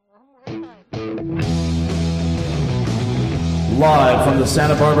Live from the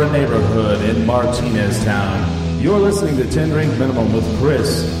Santa Barbara neighborhood in Martinez Town, you're listening to 10 Drink Minimum with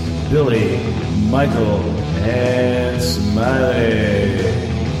Chris, Billy, Michael, and Smiley.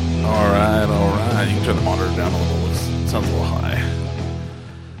 All right. You can turn the monitor down a little. It sounds a little high.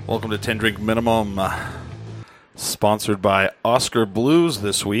 Welcome to 10 Drink Minimum, sponsored by Oscar Blues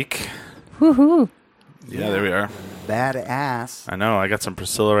this week. Woohoo! Yeah, there we are. Badass. I know. I got some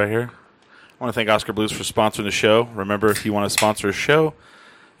Priscilla right here. I want to thank Oscar Blues for sponsoring the show. Remember, if you want to sponsor a show,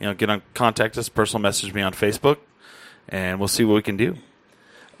 contact us, personal message me on Facebook, and we'll see what we can do.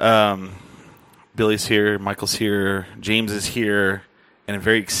 Billy's here, Michael's here, James is here, and I'm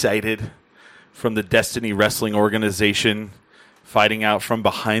very excited from the Destiny Wrestling Organization, fighting out from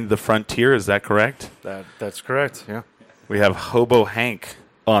behind the frontier. Is that correct? That's correct, yeah. We have Hobo Hank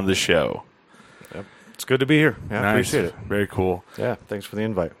on the show. Yep. It's good to be here. Yeah, Nice. I appreciate it. Very cool. Yeah, thanks for the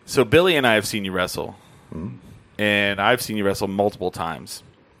invite. So Billy and I have seen you wrestle, and I've seen you wrestle multiple times.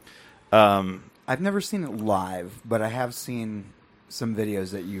 I've never seen it live, but I have seen some videos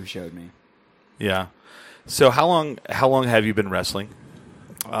that you showed me. Yeah. So how long have you been wrestling?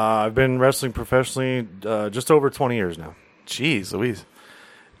 I've been wrestling professionally just over 20 years now. Jeez Louise.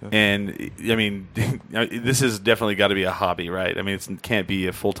 And, I mean, this has definitely got to be a hobby, right? I mean, it can't be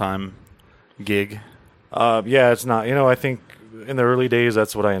a full-time gig. Yeah, it's not. I think in the early days,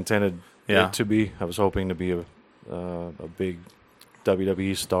 that's what I intended Yeah. it to be. I was hoping to be a big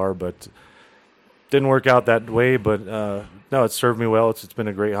WWE star, but didn't work out that way. But no, it served me well. It's been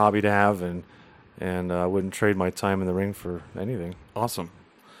a great hobby to have, and I wouldn't trade my time in the ring for anything. Awesome.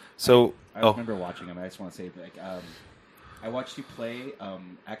 So, I remember watching him. I just want to say, I watched you play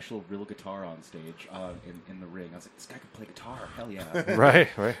actual real guitar on stage in the ring. I was like, this guy can play guitar. Hell yeah. Right.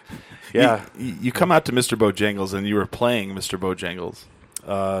 Yeah. You come out to Mr. Bojangles, and you were playing Mr. Bojangles.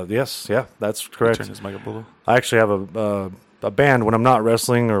 Yes. Yeah, that's correct. Turn this mic up a little. I actually have a band when I'm not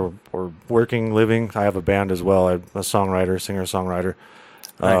wrestling or working, living. I have a band as well. I'm a songwriter, singer-songwriter.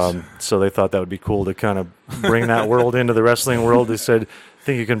 Nice. So they thought that would be cool to kind of bring that world into the wrestling world. They said,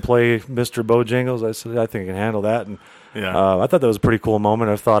 think you can play Mr. Bojangles? I said, I think I can handle that. And Yeah. I thought that was a pretty cool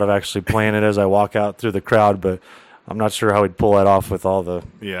moment. I thought of actually playing it as I walk out through the crowd, but I'm not sure how he'd pull that off with all the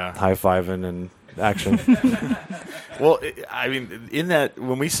Yeah. high-fiving and action. Well, I mean, in that,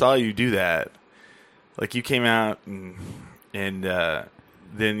 when we saw you do that, like you came out and then,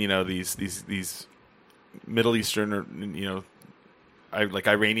 these Middle Eastern or, like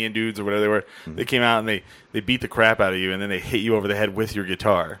Iranian dudes or whatever they were, they came out and they beat the crap out of you and then they hit you over the head with your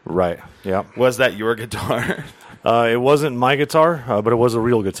guitar. Right, yeah. Was that your guitar? It wasn't my guitar, but it was a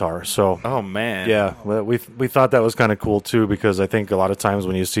real guitar. So, Oh, man. yeah, well, we thought that was kind of cool too, because I think a lot of times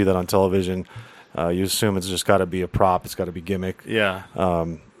when you see that on television, you assume it's just got to be a prop, it's got to be gimmick. Yeah.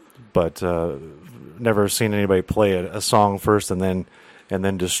 But never seen anybody play a song first and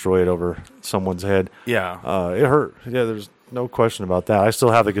then destroy it over someone's head. Yeah. It hurt. Yeah, there's no question about that. I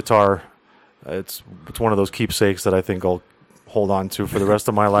still have the guitar. It's one of those keepsakes that I think I'll hold on to for the rest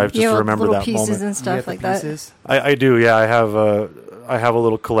of my life, just to remember little that pieces moment. and stuff like that. I do, yeah. I have a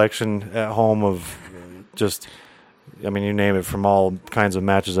little collection at home of just, I mean, you name it, from all kinds of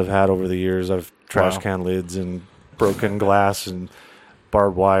matches I've had over the years. I've trash can lids and broken glass and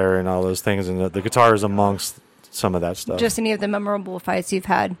barbed wire and all those things, and the guitar is amongst some of that stuff. Just any of the memorable fights you've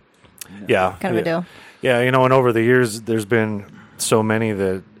had, yeah, kind of a deal. Yeah, and over the years, there's been so many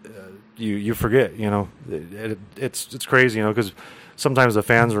that you forget. It's crazy, because sometimes the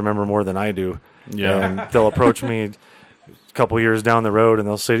fans remember more than I do. Yeah. And they'll approach me a couple years down the road, and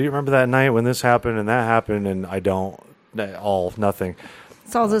they'll say, "Do you remember that night when this happened and that happened?" And I don't. Nothing.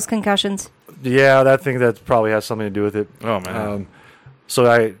 It's all those concussions. Yeah, I think that probably has something to do with it. Oh, man. So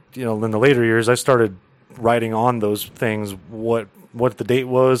I, in the later years, I started writing on those things, what the date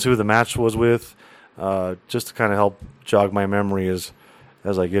was, who the match was with, just to kind of help jog my memory as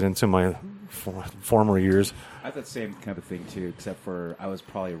I get into my former years. I had that same kind of thing too, except for I was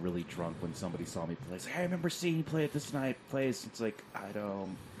probably really drunk when somebody saw me play. It's like, hey, I remember seeing you play it this night. Place. It's like, I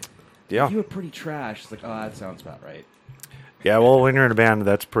don't. Yeah. You were pretty trash. It's like, oh, that sounds about right. Yeah, well, when you're in a band,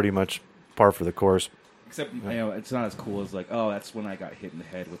 that's pretty much par for the course. Except, it's not as cool as like, oh, that's when I got hit in the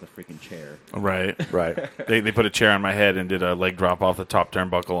head with a freaking chair. Right. Right. They put a chair on my head and did a leg drop off the top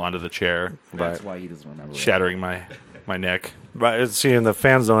turnbuckle onto the chair, That's why he doesn't remember. shattering my neck. Right. See, and the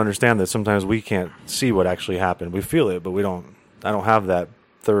fans don't understand that sometimes we can't see what actually happened. We feel it, but I don't have that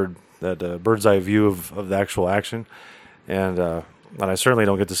bird's eye view of the actual action. And I certainly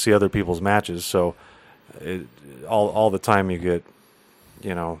don't get to see other people's matches. So all the time you get,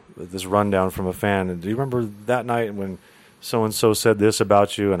 this rundown from a fan. And do you remember that night when so-and-so said this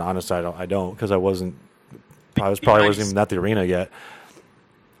about you? And honestly, I don't, because I wasn't probably wasn't even at the arena yet.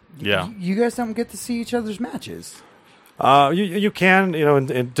 Yeah. You guys don't get to see each other's matches. You can,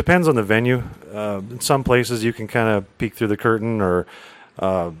 it depends on the venue. In some places you can kind of peek through the curtain, or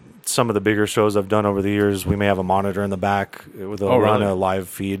some of the bigger shows I've done over the years, we may have a monitor in the back with run a live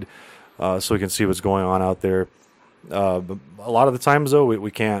feed, so we can see what's going on out there. But a lot of the times, though,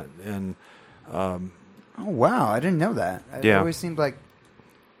 we can't. And oh wow, I didn't know that. It always seemed like,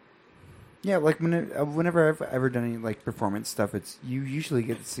 like whenever I've ever done any like performance stuff, it's you usually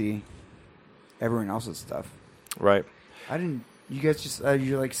get to see everyone else's stuff. Right. I didn't. You guys just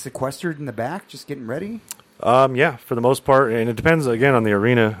you're like sequestered in the back, just getting ready. Yeah, for the most part, and it depends again on the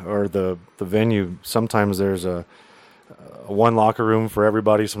arena or the venue. Sometimes there's a one locker room for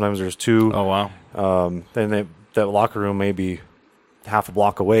everybody. Sometimes there's two. Oh wow. Then that locker room may be half a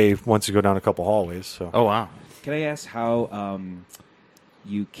block away once you go down a couple hallways. So. Oh wow. Can I ask how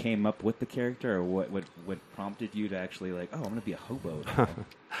you came up with the character, or what prompted you to actually like, I'm going to be a hobo now?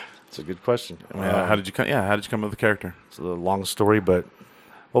 That's a good question. How did you come? Yeah, how did you come up with the character? It's a long story, but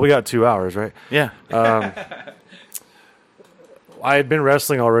we got 2 hours, right? Yeah. I had been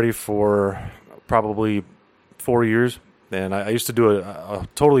wrestling already for probably 4 years, and I used to do a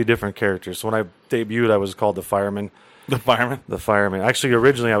totally different character. So when I debuted, I was called the Fireman. The Fireman? The Fireman. Actually,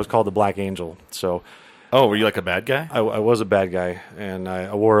 originally I was called the Black Angel. So, were you like a bad guy? I was a bad guy, and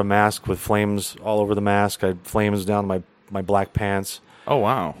I wore a mask with flames all over the mask. I had flames down my black pants. Oh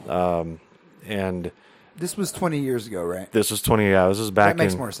wow. And this was 20 years ago, right? This was 20. Yeah, this was back that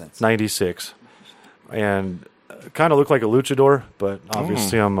makes in more sense. 96, and kind of looked like a luchador, but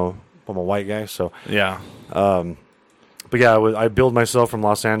obviously I'm a white guy, so yeah. But yeah, I billed myself from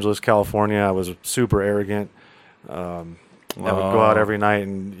Los Angeles, California. I was super arrogant. I would go out every night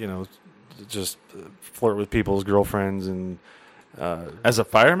and just flirt with people's girlfriends and as a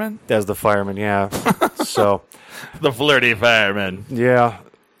fireman? As the fireman, yeah. So the flirty fireman. Yeah.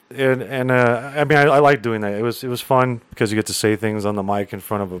 And I mean, I like doing that. It was fun because you get to say things on the mic in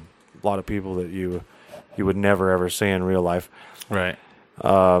front of a lot of people that you would never ever say in real life. Right.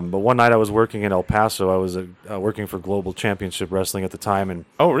 But one night I was working in El Paso. I was working for Global Championship Wrestling at the time, and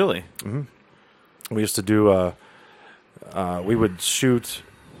oh, really? Mm-hmm. We used to do. We would shoot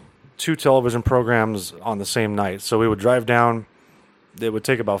 2 television programs on the same night. So we would drive down. It would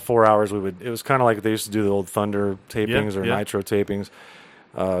take about 4 hours. It was kind of like they used to do the old Thunder tapings or Nitro tapings.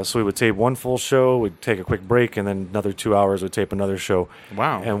 So we would tape one full show, we'd take a quick break, and then another 2 hours we'd tape another show.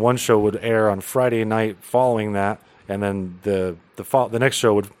 Wow. And one show would air on Friday night following that, and then the next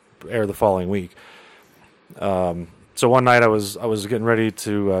show would air the following week. So one night I was getting ready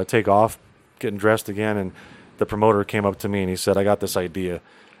to take off, getting dressed again, and the promoter came up to me and he said, "I got this idea.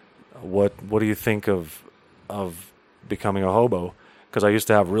 What do you think of becoming a hobo?" Because I used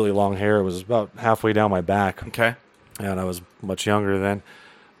to have really long hair. It was about halfway down my back. Okay. And I was much younger then.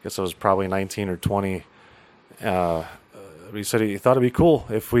 I guess I was probably 19 or 20. He said he thought it'd be cool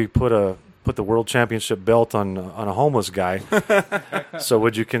if we put the world championship belt on a homeless guy. So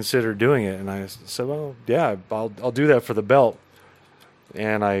would you consider doing it? And I said, well, yeah, I'll do that for the belt.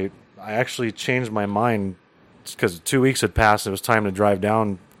 And I actually changed my mind because 2 weeks had passed. It was time to drive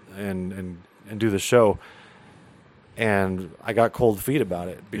down and do the show. And I got cold feet about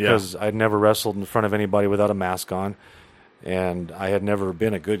it because I'd never wrestled in front of anybody without a mask on, and I had never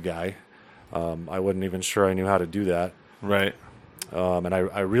been a good guy. I wasn't even sure I knew how to do that. Right. And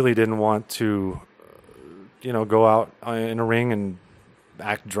I really didn't want to, go out in a ring and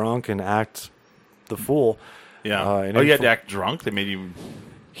act drunk and act the fool. Yeah. You had to act drunk? They made you...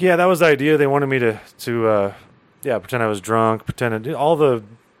 Yeah, that was the idea. They wanted me to pretend I was drunk, pretend to do all the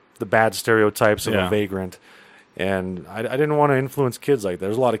bad stereotypes of a vagrant. And I didn't want to influence kids like that.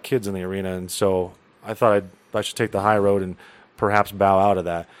 There's a lot of kids in the arena, and so I thought I should take the high road and perhaps bow out of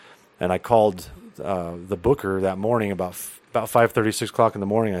that. And I called the booker that morning about 5:30, 6 o'clock in the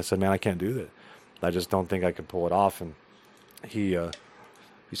morning. I said, "Man, I can't do that. I just don't think I could pull it off." And he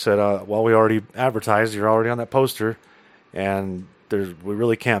said, "Well, we already advertised. You're already on that poster, and we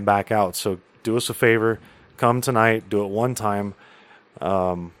really can't back out. So do us a favor, come tonight, do it one time.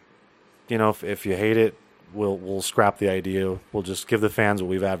 If you hate it, we'll scrap the idea. We'll just give the fans what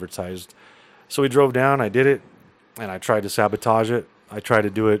we've advertised." So we drove down. I did it, and I tried to sabotage it. I tried to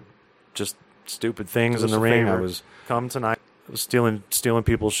do it, just stupid things in the ring. I was come tonight. I was stealing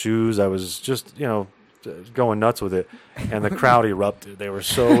people's shoes. I was just going nuts with it, and the crowd erupted. They were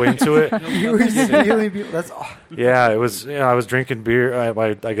so into it. You were stealing people. That's awesome. Yeah, it was. I was drinking beer.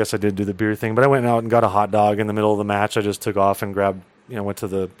 I guess I did do the beer thing, but I went out and got a hot dog in the middle of the match. I just took off and grabbed. Went to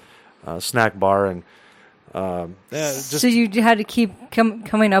the snack bar and. So you had to keep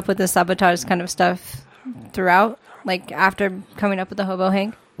coming up with the sabotage kind of stuff throughout, like after coming up with the Hobo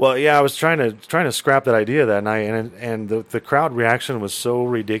Hank? Well, yeah, I was trying to scrap that idea that night, and the crowd reaction was so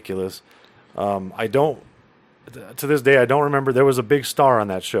ridiculous. I don't, to this day, I don't remember. There was a big star on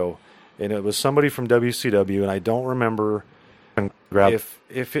that show, and it was somebody from WCW, and I don't remember if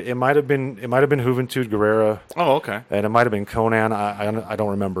it might have been Juventud Guerrera. Oh, okay. And it might have been Conan. I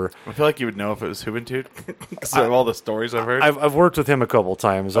don't remember. I feel like you would know if it was Juventud because of all the stories I've heard. I've worked with him a couple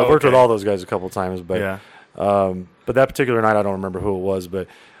times. I've worked with all those guys a couple times, but yeah. But that particular night, I don't remember who it was, but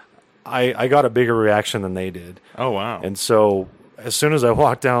I got a bigger reaction than they did. Oh, wow. And so as soon as I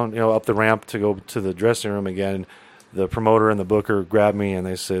walked down, up the ramp to go to the dressing room again, the promoter and the booker grabbed me and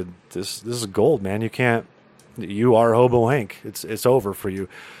they said, "This is gold, man. You are Hobo Hank. It's over for you."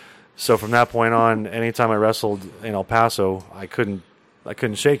 So from that point on, anytime I wrestled in El Paso, I couldn't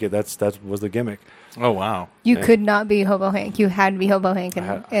shake it. That was the gimmick. Oh, wow. You could not be Hobo Hank. You had to be Hobo Hank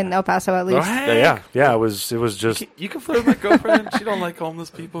in El Paso at least. Hank. Yeah. It was just. You can flirt with my girlfriend. She don't like homeless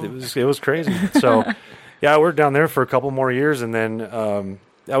people. It was crazy. So, yeah, I worked down there for a couple more years, and then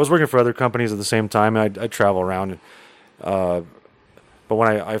I was working for other companies at the same time. I'd travel around, but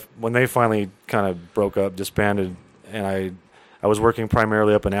when they finally kind of broke up, disbanded, and I was working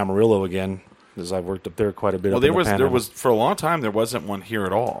primarily up in Amarillo again, because I've worked up there quite a bit. Well, there was for a long time there wasn't one here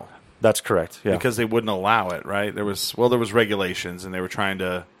at all. That's correct. Yeah, because they wouldn't allow it. Right? There was regulations, and they were trying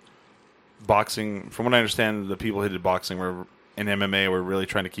to boxing. From what I understand, the people who did boxing and MMA were really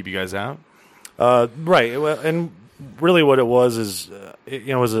trying to keep you guys out. Right. Well, and really, what it was is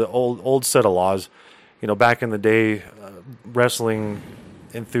it was an old set of laws. Back in the day, wrestling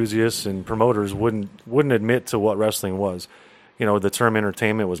enthusiasts and promoters wouldn't admit to what wrestling was. The term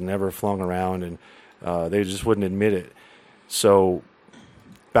entertainment was never flung around, and they just wouldn't admit it. So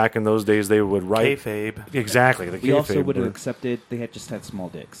back in those days, they would write kayfabe. Exactly. We also would have accepted they had small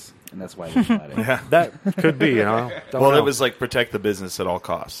dicks, and that's why we allowed it. Yeah, that could be. Don't know. It was like protect the business at all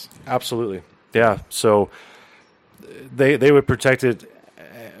costs. Absolutely. Yeah. So they would protect it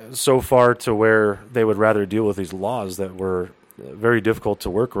so far to where they would rather deal with these laws that were very difficult to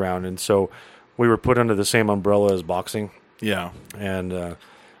work around, and so we were put under the same umbrella as boxing. Yeah, and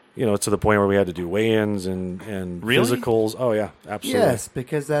to the point where we had to do weigh-ins and really? physicals. Oh yeah, absolutely. Yes,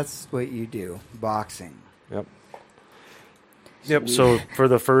 because that's what you do, boxing. Yep. So for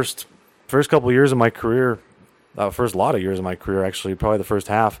the first couple of years of my career, first lot of years of my career, actually, probably the first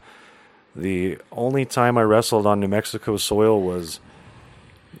half, the only time I wrestled on New Mexico soil was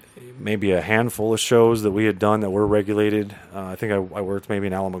maybe a handful of shows that we had done that were regulated. I think I worked maybe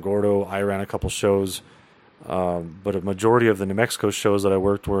in Alamogordo. I ran a couple shows. But a majority of the New Mexico shows that I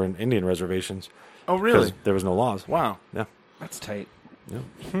worked were in Indian reservations. Oh, really? There was no laws. Wow. Yeah. That's tight. Yeah.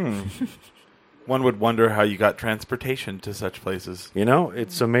 One would wonder how you got transportation to such places.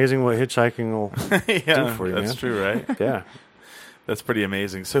 It's amazing what hitchhiking will do for you, that's man. true, right? Yeah. That's pretty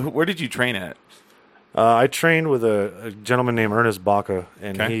amazing. So where did you train at? I trained with a gentleman named Ernest Baca,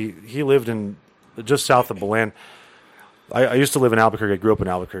 and he lived in just south of Belen. I used to live in Albuquerque. I grew up in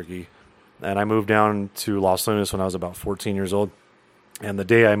Albuquerque. And I moved down to Los Lunas when I was about 14 years old. And the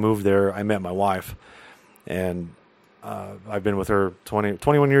day I moved there, I met my wife. And I've been with her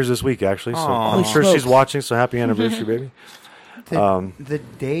 21 years this week, actually. So I'm sure she's watching, so happy anniversary, baby. The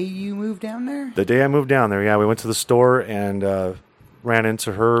day you moved down there? The day I moved down there, yeah. We went to the store and ran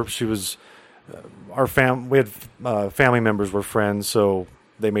into her. She was we had family members were friends, so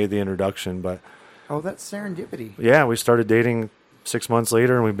they made the introduction. But that's serendipity. Yeah, we started dating 6 months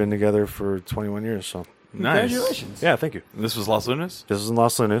later, and we've been together for 21 years. So nice. Congratulations. Yeah, thank you. This was Los Lunas? This is in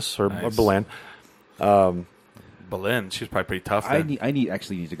Los Lunas, or Belen. Belen. She's probably pretty tough. I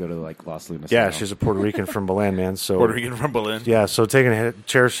actually need to go to Los Lunas. Yeah, now. she's a Puerto Rican from Belen, man. So Puerto Rican from Belen. Yeah, so taking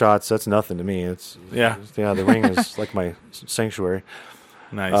chair shots, that's nothing to me. Yeah. The ring is like my sanctuary.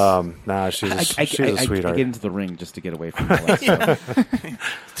 Nice. She's a sweetheart. I get into the ring just to get away from all that stuff.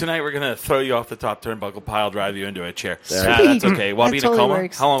 Tonight we're going to throw you off the top turnbuckle, pile drive you into a chair. Yeah. That's okay. Will I be in a totally coma?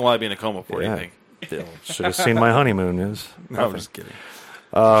 works. How long will I be in a coma for, you think? Should have seen my honeymoon. No, I'm just kidding.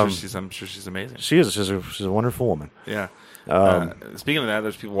 I'm sure she's amazing. She is. She's a wonderful woman. Yeah. Speaking of that,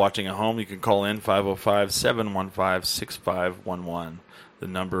 there's people watching at home. You can call in 505-715-6511. The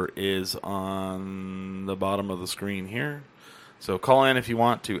number is on the bottom of the screen here. So call in if you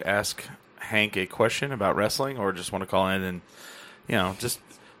want to ask Hank a question about wrestling, or just want to call in and, just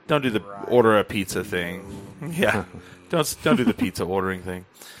don't do the order a pizza thing. Yeah. Don't do the pizza ordering thing.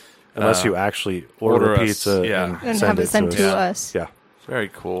 Unless you actually order a pizza and have it sent to us. Yeah. Very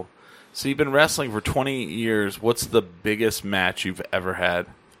cool. So you've been wrestling for 20 years. What's the biggest match you've ever had?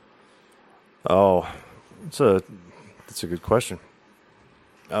 Oh, that's a good question.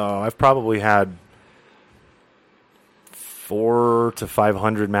 I've probably had 400 to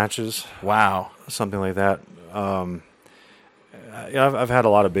 500 matches. Wow. Something like that. I've had a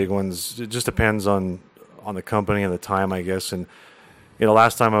lot of big ones. It just depends on the company and the time, I guess. And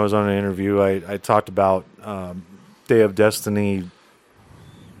last time I was on an interview, I talked about Day of Destiny.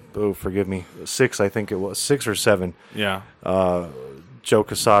 Oh, forgive me, 6. I think it was 6 or 7. Yeah. Joe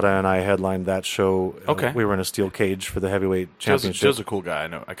Quesada and I headlined that show. Okay. We were in a steel cage for the heavyweight championship. Joe's a cool guy.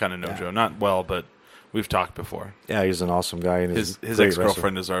 I kind of know Joe, not well, but we've talked before. Yeah, he's an awesome guy. And his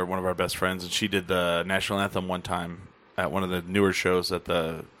ex-girlfriend is one of our best friends, and she did the national anthem one time at one of the newer shows at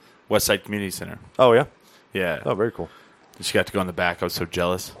the Westside Community Center. Oh yeah, yeah. Oh, very cool. She got to go in the back. I was so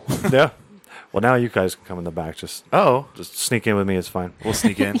jealous. Yeah. Well, now you guys can come in the back. Just sneak in with me. It's fine. We'll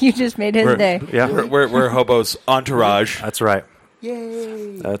sneak in. You just made his day. Yeah, we're Hobo's entourage. That's right.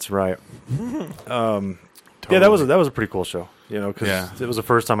 Yay! That's right. Totally. Yeah, that was a pretty cool show. Because Yeah. it was the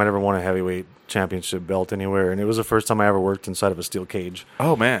first time I'd ever won a heavyweight championship belt anywhere, and it was the first time I ever worked inside of a steel cage.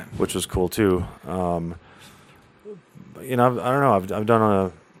 Oh man, which was cool too. I don't know. I've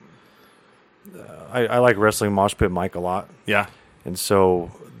done I like wrestling Mosh Pit Mike a lot. Yeah. And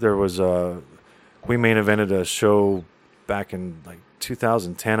so there was we main evented a show back in like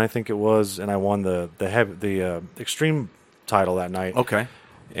 2010, I think it was, and I won the Extreme title that night. Okay.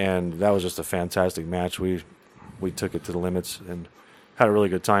 And that was just a fantastic match. We took it to the limits and had a really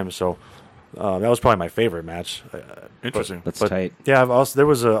good time. So that was probably my favorite match. Interesting. That's tight. Yeah, there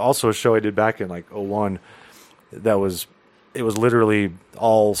was also a show I did back in like 2001 that was literally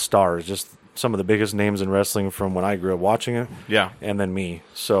all stars, just some of the biggest names in wrestling from when I grew up watching it. Yeah. And then me.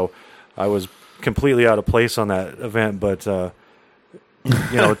 So I was completely out of place on that event, but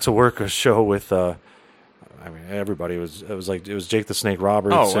to work a show with everybody it was Jake the Snake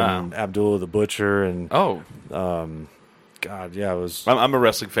Roberts and Abdullah the Butcher and God, yeah, it was. I'm a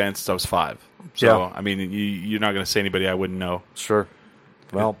wrestling fan since I was 5. So Yeah. I mean, you're not going to say anybody I wouldn't know. Sure.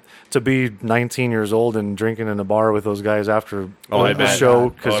 Well, to be 19 years old and drinking in a bar with those guys after I the bet. show, I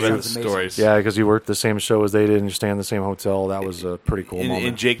bet the was amazing. stories. yeah, because you worked the same show as they did and you stay in the same hotel. That was a pretty cool moment.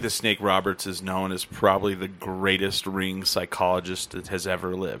 And Jake the Snake Roberts is known as probably the greatest ring psychologist that has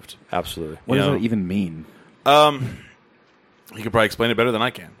ever lived. Absolutely. What You does know, that even mean? He could probably explain it better than I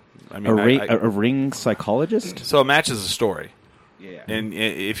can. I mean, A ring psychologist? so a match is a story, Yeah. and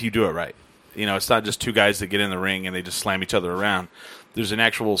if you do it right, it's not just two guys that get in the ring and they just slam each other around. There's an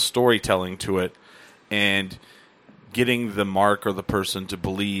actual storytelling to it, and getting the mark or the person to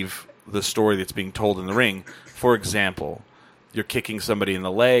believe the story that's being told in the ring. For example, you're kicking somebody in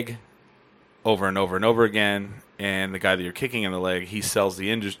the leg over and over and over again, and the guy that you're kicking in the leg, he sells the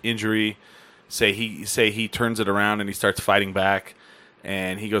injury. Say he turns it around and he starts fighting back,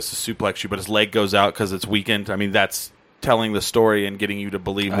 and he goes to suplex you, but his leg goes out because it's weakened. I mean, that's telling the story and getting you to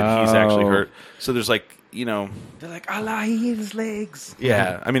believe that he's actually hurt. So there's like, They're like, Allah, he hit his legs.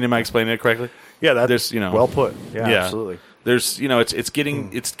 yeah. I mean, am I explaining it correctly? Yeah, that's There's, well put. Yeah, absolutely. There's, it's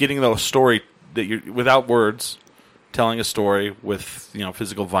getting the story that you're without words, telling a story with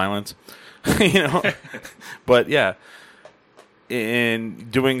physical violence, but yeah,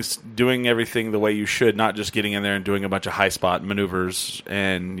 and doing everything the way you should, not just getting in there and doing a bunch of high spot maneuvers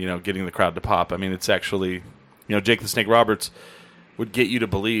and getting the crowd to pop. I mean, it's actually Jake the Snake Roberts would get you to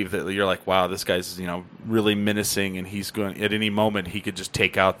believe that you're like, wow, this guy's really menacing, and he's going at any moment he could just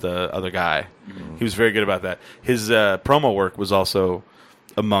take out the other guy. Mm-hmm. He was very good about that. His promo work was also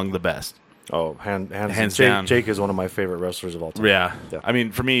among the best. Oh, hands down. Jake is one of my favorite wrestlers of all time. Yeah. I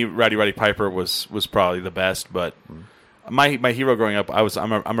mean, for me, Roddy Piper was probably the best, but my hero growing up,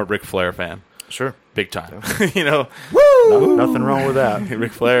 I'm a Ric Flair fan. Sure. Big time. Woo! Nothing wrong with that.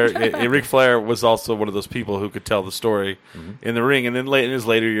 Ric Flair was also one of those people who could tell the story in the ring, and then in his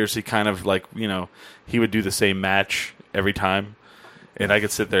later years, he kind of he would do the same match every time, and I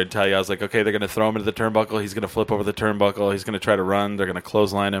could sit there and tell you, I was like, okay, they're going to throw him into the turnbuckle, he's going to flip over the turnbuckle, he's going to try to run, they're going to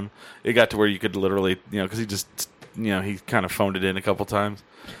clothesline him. It got to where you could literally, because he just, he kind of phoned it in a couple times,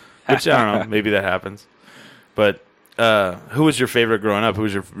 which I don't know, maybe that happens, but. Who was your favorite growing up? Who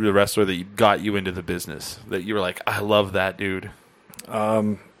was the wrestler that got you into the business? That you were like, I love that dude.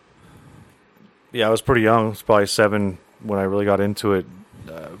 Yeah, I was pretty young. I was probably 7 when I really got into it.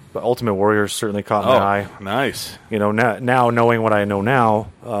 But Ultimate Warrior certainly caught my eye. Nice. Now knowing what I know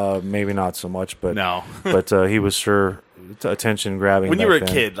now, maybe not so much. But no, but he was sure attention grabbing. When you were a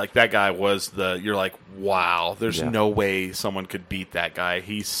kid, like that guy was you're like, wow, there's no way someone could beat that guy.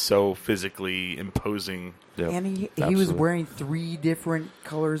 He's so physically imposing. Yep. And he was wearing 3 different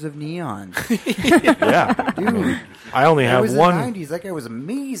colors of neon. Yeah, Dude. I only have was one. In the 90s. That guy was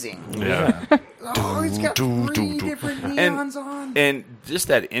amazing. Yeah. Oh, he's got 3 different neons on. And just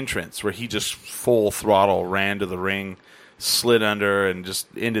that entrance where he just full throttle ran to the ring, slid under and just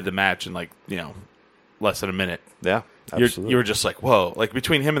ended the match in less than a minute. Yeah, absolutely. You were just like, whoa. Like,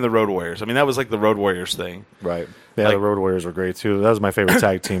 between him and the Road Warriors. I mean, that was like the Road Warriors thing. Right. Yeah, the Road Warriors were great, too. That was my favorite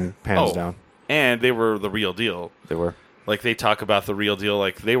tag team, hands down. And they were the real deal. They were. Like, they talk about the real deal.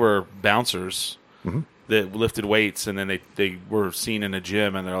 Like, they were bouncers that lifted weights, and then they were seen in a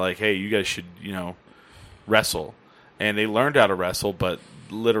gym, and they're like, hey, you guys should, wrestle. And they learned how to wrestle, but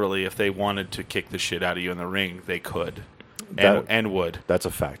literally, if they wanted to kick the shit out of you in the ring, they could. And would. That's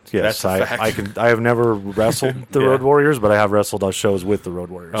a fact. Yes, that's a fact. I have never wrestled the Road Warriors, but I have wrestled on shows with the Road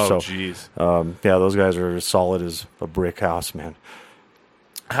Warriors. Oh, jeez. Yeah, those guys are as solid as a brick house, man.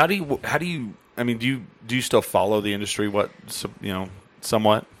 How do you? I mean, do you still follow the industry?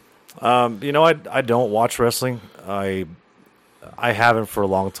 Somewhat. I don't watch wrestling. I haven't for a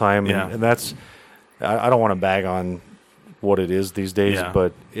long time, and that's. I don't want to bag on what it is these days,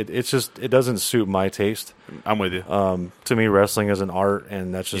 but it doesn't suit my taste. I'm with you. To me, wrestling is an art,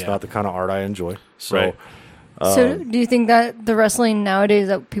 and that's just not the kind of art I enjoy. So, right. So do you think that the wrestling nowadays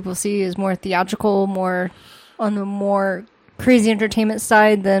that people see is more theatrical, more on the more crazy entertainment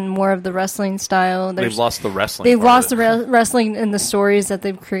side than more of the wrestling style? They've lost the wrestling. They've lost the wrestling and the stories that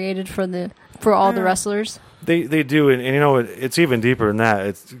they've created for all the wrestlers. They do, and it's even deeper than that.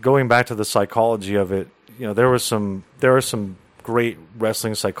 It's going back to the psychology of it. There are some great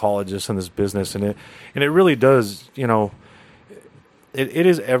wrestling psychologists in this business, and it really does. It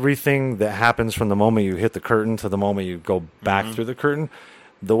is everything that happens from the moment you hit the curtain to the moment you go back through the curtain.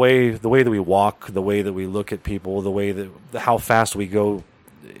 The way that we walk, the way that we look at people, the way that how fast we go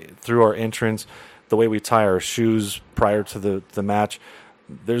through our entrance, the way we tie our shoes prior to the match.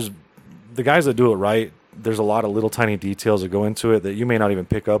 There's the guys that do it right. There's a lot of little tiny details that go into it that you may not even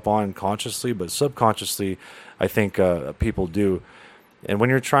pick up on consciously, but subconsciously, I think people do. And when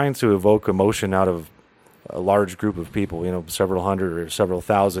you're trying to evoke emotion out of a large group of people, several hundred or several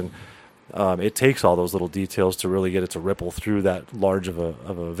thousand, it takes all those little details to really get it to ripple through that large of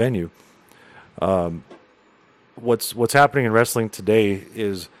a venue. What's happening in wrestling today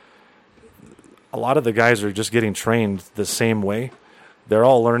is a lot of the guys are just getting trained the same way. They're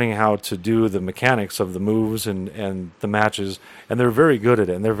all learning how to do the mechanics of the moves and the matches, and they're very good at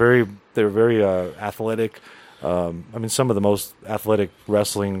it. And they're very athletic. Some of the most athletic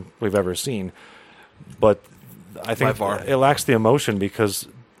wrestling we've ever seen. But I think it lacks the emotion because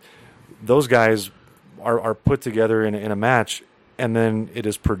those guys are put together in a match, and then it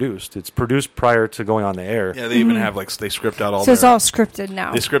is produced. It's produced prior to going on the air. Yeah, they even have they script out all. So it's all scripted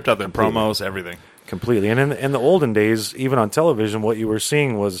now. They script out their promos, everything. Completely. And in the olden days, even on television, what you were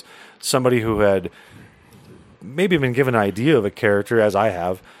seeing was somebody who had maybe been given an idea of a character, as I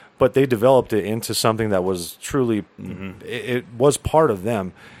have, but they developed it into something that was truly, it was part of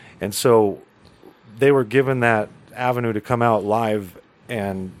them. And so they were given that avenue to come out live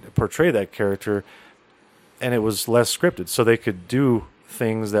and portray that character, and it was less scripted. So they could do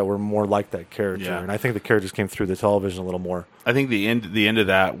things that were more like that character. Yeah. And I think the characters came through the television a little more. I think the end of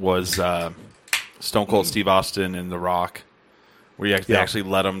that was Stone Cold Steve Austin and The Rock, where they actually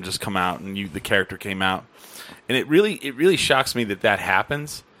let him just come out and the character came out. And it really shocks me that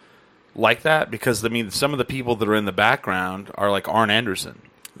happens like that, because some of the people that are in the background are like Arn Anderson.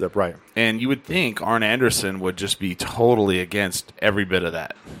 Right. And you would think Arn Anderson would just be totally against every bit of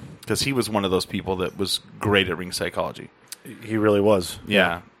that, because he was one of those people that was great at ring psychology. He really was.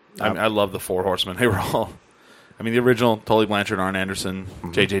 Yeah. I love the Four Horsemen. They were all... the original Tully Blanchard, Arn Anderson,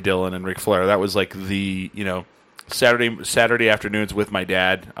 J.J. Dillon, and Ric Flair. That was like the, Saturday afternoons with my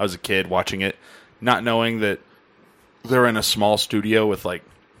dad. I was a kid watching it, not knowing that they're in a small studio with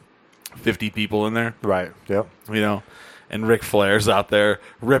 50 people in there. Right, yep. And Ric Flair's out there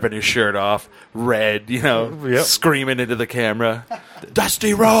ripping his shirt off, red, screaming into the camera,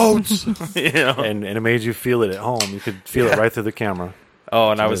 Dusty Rhodes! And it made you feel it at home. You could feel it right through the camera.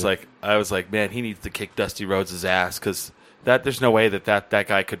 Oh, and I was like, man, he needs to kick Dusty Rhodes' ass, because there's no way that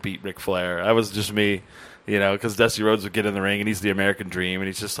guy could beat Ric Flair. That was just me, because Dusty Rhodes would get in the ring, and he's the American Dream, and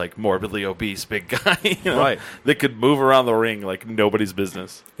he's just morbidly obese big guy, right? That could move around the ring like nobody's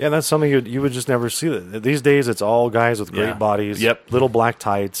business. Yeah, that's something you would just never see. These days, it's all guys with great bodies, little black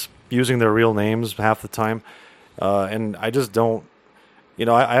tights, using their real names half the time, and I just don't.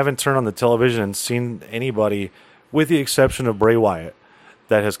 I haven't turned on the television and seen anybody, with the exception of Bray Wyatt,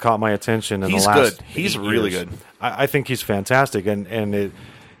 that has caught my attention in the last. He's good. He's really years. good. I think he's fantastic, and it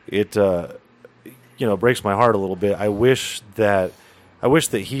breaks my heart a little bit. I wish that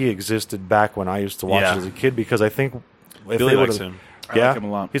he existed back when I used to watch it as a kid, because I think if Billy they likes him. I like him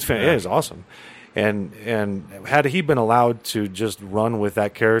a lot. He's awesome. And had he been allowed to just run with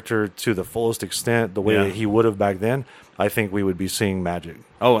that character to the fullest extent, the way that he would have back then, I think we would be seeing magic.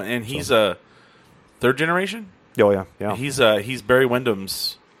 Oh, and he's a third generation? Oh, yeah. He's Barry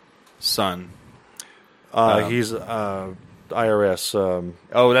Windham's son. He's IRS.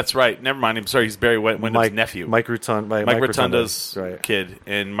 Oh, that's right. Never mind. I'm sorry. He's Barry Windham's nephew. Mike Rotunda. Mike Rotunda's kid.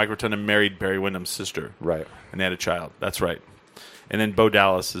 And Mike Rotunda married Barry Windham's sister. Right. And they had a child. That's right. And then Bo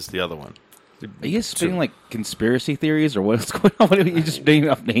Dallas is the other one. Are you guys spitting like conspiracy theories or what's going on? Why are you just naming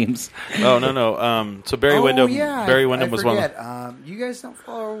off names? Oh, no. So Barry Windham. Barry Windham was one. You guys don't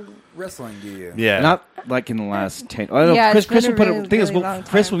follow wrestling, do you? Yeah. Not like in the last 10. I don't know. Yeah, Chris will put really, it. Thing is, really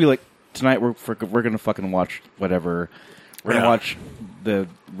Chris will be like, tonight we're going to fucking watch whatever. We're going to watch the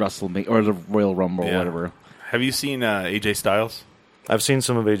or the Royal Rumble or whatever. Have you seen AJ Styles? I've seen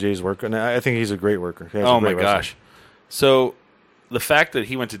some of AJ's work, and I think he's a great worker. Oh my gosh! So the fact that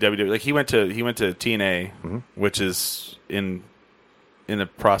he went to WWE, like he went to TNA, which is in the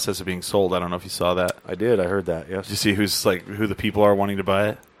process of being sold. I don't know if you saw that. I did. I heard that. Yes. Did you see who the people are wanting to buy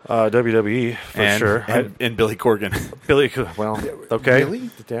it? WWE for sure. And Billy Corgan. Billy. Well, okay.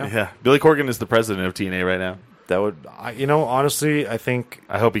 Really? Yeah. Billy Corgan is the president of TNA right now. That would, honestly, I think.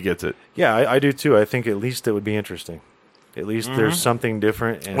 I hope he gets it. Yeah, I do too. I think at least it would be interesting. At least there's something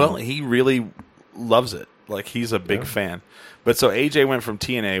different. And well, he really loves it. Like, he's a big fan. But so AJ went from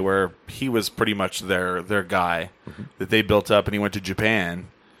TNA, where he was pretty much their guy that they built up, and he went to Japan,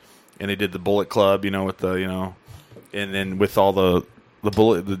 and they did the Bullet Club, with the, and then with all the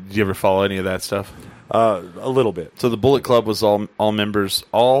Bullet. Did you ever follow any of that stuff? A little bit. So the Bullet Club was all members,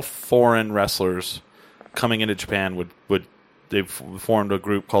 all foreign wrestlers coming into Japan they formed a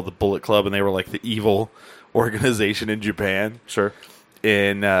group called the Bullet Club, and they were like the evil organization in Japan. Sure.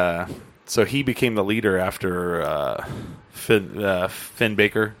 And so he became the leader after Finn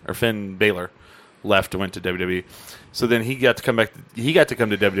Balor left and went to WWE. So then he got to come back. He got to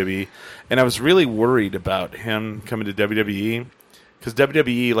come to WWE, and I was really worried about him coming to WWE because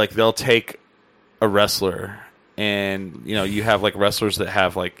WWE, like, they'll take a wrestler, and you have like wrestlers that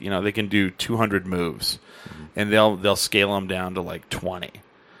have like they can do 200 moves, and they'll scale them down to like 20,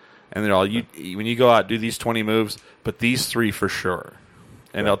 and they're all when you go out, do these 20 moves, but these 3 for sure,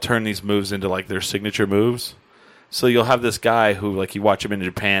 and they'll turn these moves into like their signature moves. So you'll have this guy who, like, you watch him in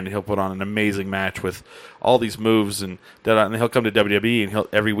Japan, and he'll put on an amazing match with all these moves, and he'll come to WWE, and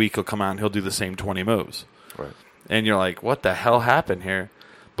every week he'll come out and he'll do the same 20 moves. Right. And you're like, what the hell happened here?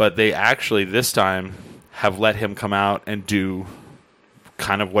 But they actually this time have let him come out and do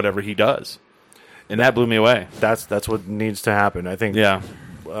kind of whatever he does, and that blew me away. That's what needs to happen. I think. Yeah.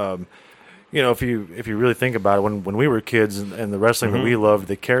 If you really think about it, when we were kids and the wrestling that we loved,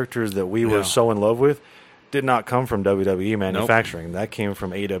 the characters that we were so in love with did not come from WWE manufacturing. Nope. That came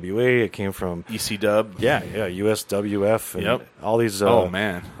from AWA. It came from ECW. Yeah, USWF. And all these.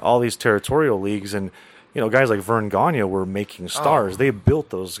 All these territorial leagues, and guys like Vern Gagne were making stars. They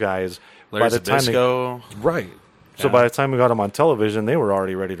built those guys. Larry Zbyszko. Right. So by the time we got them on television, they were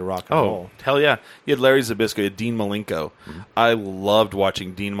already ready to rock and roll. Hell yeah. You had Larry Zbyszko, you had Dean Malenko. I loved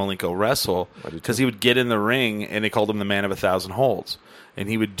watching Dean Malenko wrestle because he would get in the ring, and they called him the man of 1,000 holds. And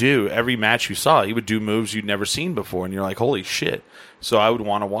he would do, every match you saw, he would do moves you'd never seen before, and you're like, holy shit. So I would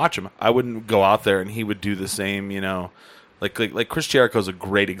want to watch him. I wouldn't go out there, and he would do the same, like Chris Jericho's a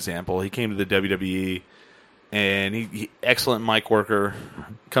great example. He came to the WWE, and he excellent mic worker,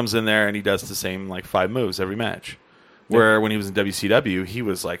 comes in there, and he does the same, like, 5 moves every match. Where when he was in WCW, he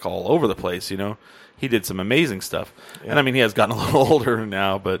was, like, all over the place, He did some amazing stuff. Yeah. And, I mean, he has gotten a little older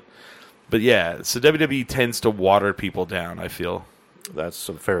now, but yeah. So WWE tends to water people down, I feel. That's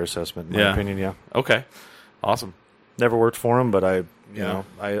a fair assessment, in my opinion, yeah. Okay. Awesome. Never worked for him, but I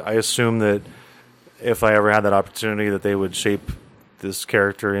assume that if I ever had that opportunity that they would shape this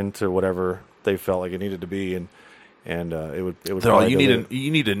character into whatever they felt like it needed to be, and it would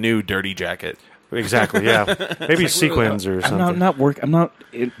you need a new Dirty Jacket. Exactly, yeah. Maybe sequins or something. I'm not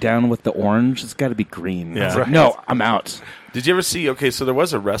down with the orange. It's got to be green. Yeah. Like, no, I'm out. Did you ever see, so there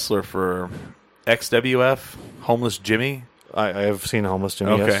was a wrestler for XWF, Homeless Jimmy. I have seen Homeless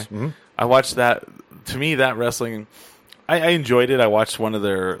Jimmy, okay. Yes. Mm-hmm. I watched that. To me, that wrestling, I enjoyed it. I watched one of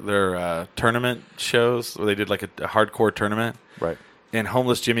their tournament shows where they did like a hardcore tournament. Right. And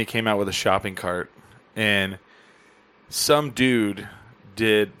Homeless Jimmy came out with a shopping cart, and some dude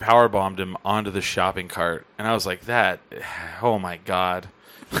powerbombed him onto the shopping cart. And I was like, oh my God.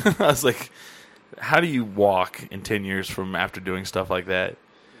 I was like, how do you walk in 10 years from after doing stuff like that?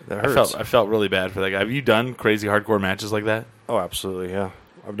 That hurts. I felt really bad for that guy. Have you done crazy hardcore matches like that? Oh, absolutely, yeah.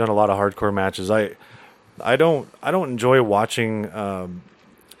 I've done a lot of hardcore matches. I don't enjoy watching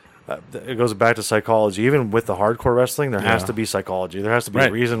it goes back to psychology. Even with the hardcore wrestling, there has to be psychology. There has to be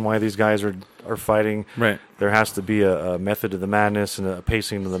a reason why these guys are fighting. Right. There has to be a method to the madness and a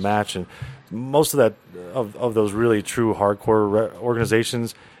pacing to the match. And most of that of those really true hardcore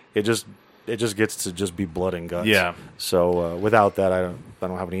organizations, it just gets to just be blood and guts. Yeah. So without that, I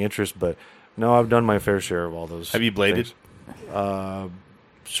don't have any interest. But no, I've done my fair share of all those. Have you bladed?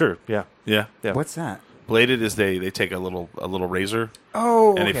 Sure. Yeah. Yeah. Yeah. What's that? Bladed is they take a little razor Oh,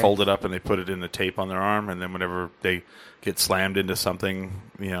 and okay. they fold it up and they put it in the tape on their arm, and then whenever they get slammed into something,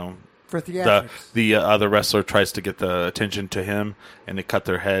 For theatrics. the other wrestler tries to get the attention to him, and they cut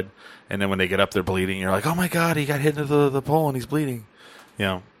their head, and then when they get up, they're bleeding. You're like, oh my god, he got hit into the pole and he's bleeding.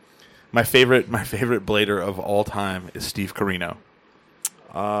 My favorite blader of all time is Steve Corino.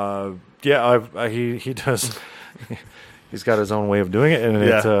 Yeah. He does. He's got his own way of doing it, and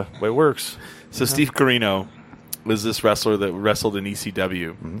it works. So Steve Corino was this wrestler that wrestled in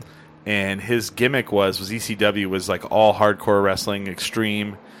ECW, and his gimmick was ECW was like all hardcore wrestling,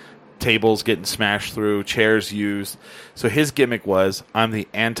 extreme, tables getting smashed through, chairs used. So his gimmick was, I'm the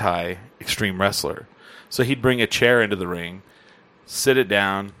anti-extreme wrestler. So he'd bring a chair into the ring, sit it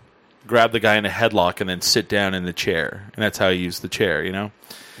down, grab the guy in a headlock, and then sit down in the chair. And that's how he used the chair,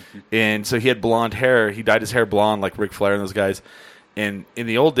 And so he had blonde hair. He dyed his hair blonde like Ric Flair and those guys. And in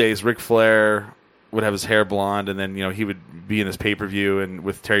the old days, Ric Flair would have his hair blonde, and then he would be in this pay-per-view and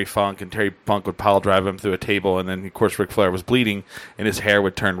with Terry Funk, and Terry Funk would pile drive him through a table, and then of course Ric Flair was bleeding, and his hair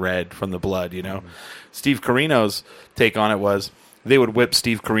would turn red from the blood. Steve Corino's take on it was they would whip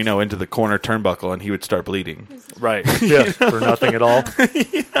Steve Corino into the corner turnbuckle, and he would start bleeding. Right. Yeah. For nothing at all.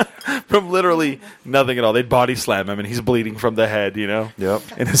 From literally nothing at all. They'd body slam him, and he's bleeding from the head, Yep.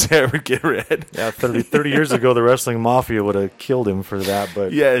 And his hair would get red. Yeah. 30 years ago, the wrestling mafia would have killed him for that.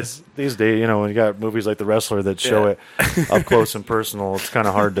 But Yes. these days, when you got movies like The Wrestler that show it up close and personal, it's kind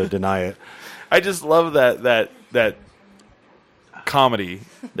of hard to deny it. I just love that comedy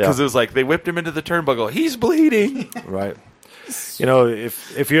because it was like they whipped him into the turnbuckle. He's bleeding. Right.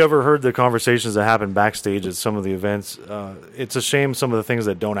 If you ever heard the conversations that happen backstage at some of the events, it's a shame some of the things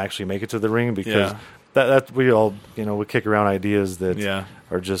that don't actually make it to the ring, because that we all we kick around ideas that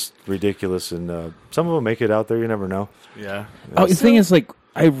are just ridiculous, and some of them make it out there. You never know. Yeah. Oh, the thing is,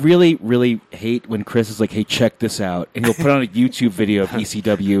 I really, really hate when Chris is like, "Hey, check this out," and he'll put on a YouTube video of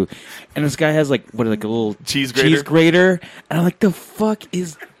ECW, and this guy has a little cheese grater, and I'm like, "The fuck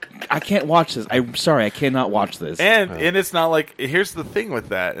is." I can't watch this. I'm sorry, I cannot watch this. And it's not like, here's the thing with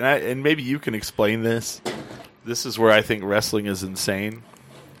that, and maybe you can explain this. This is where I think wrestling is insane.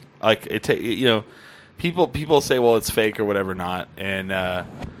 Like people say, well, it's fake or whatever, not, and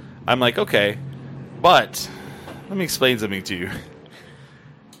I'm like, okay, but let me explain something to you.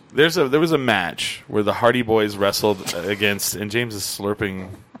 There was a match where the Hardy Boys wrestled against, and James is slurping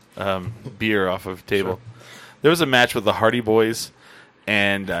beer off of the table. Sure. There was a match with the Hardy Boys.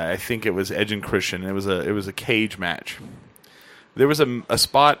 And I think it was Edge and Christian. It was a cage match. There was a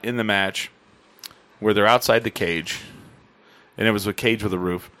spot in the match where they're outside the cage, and it was a cage with a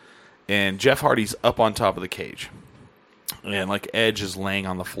roof. And Jeff Hardy's up on top of the cage, and Edge is laying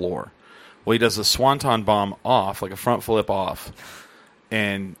on the floor. Well, he does a swanton bomb off, like a front flip off,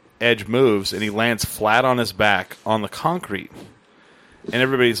 and Edge moves and he lands flat on his back on the concrete. And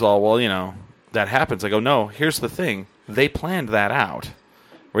everybody's all, well, that happens. I go, no. Here's the thing. They planned that out,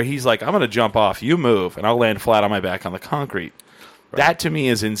 where he's like, I'm going to jump off, you move, and I'll land flat on my back on the concrete. Right. That, to me,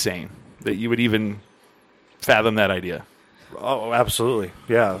 is insane, that you would even fathom that idea. Oh, absolutely.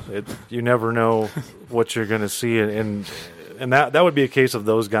 Yeah. You never know what you're going to see, and that would be a case of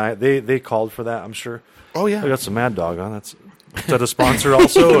those guys. They called for that, I'm sure. Oh, yeah. We got some Mad Dog on. Is that a sponsor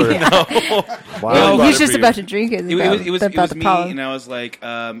also? Or? No. Wow. Well, he's just about to drink it. It was me, and I was like,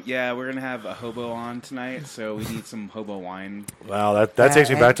 yeah, we're going to have a hobo on tonight, so we need some hobo wine. Wow, that takes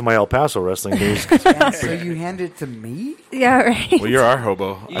me back to my El Paso wrestling days. So you hand it to me? Yeah, right. Well, you're our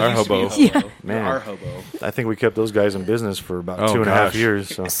hobo. Our hobo. Yeah. Man. Our hobo. I think we kept those guys in business for about 2.5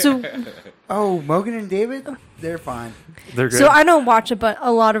 years. So Oh, Mogan and David? They're fine. They're good. So I don't watch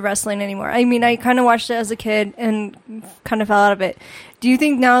a lot of wrestling anymore. I mean, I kind of watched it as a kid and kind of fell out of it. Do you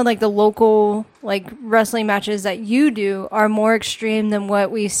think now, the local, wrestling matches that you do are more extreme than what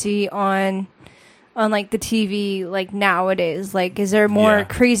we see on the TV, nowadays? Is there more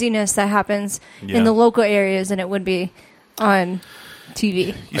craziness that happens in the local areas than it would be on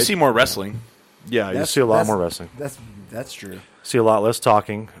TV? You see more wrestling. Yeah, you see a lot more wrestling. That's true. See a lot less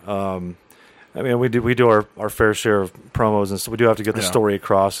talking. I mean, we do our fair share of promos, and so we do have to get the story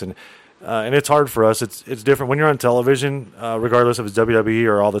across, and it's hard for us. It's different when you're on television, regardless if it's WWE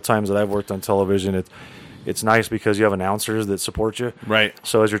or all the times that I've worked on television. it's nice because you have announcers that support you. Right.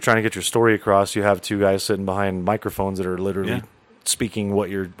 So as you're trying to get your story across, you have two guys sitting behind microphones that are literally speaking what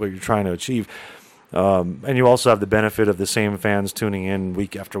you're trying to achieve. And you also have the benefit of the same fans tuning in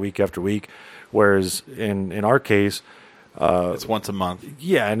week after week after week, whereas in our case, it's once a month.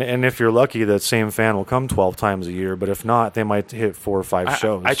 Yeah, and if you're lucky, that same fan will come 12 times a year. But if not, they might hit 4 or 5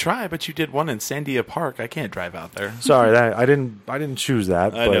 shows. I try, but you did one in Sandia Park. I can't drive out there. Sorry, I didn't choose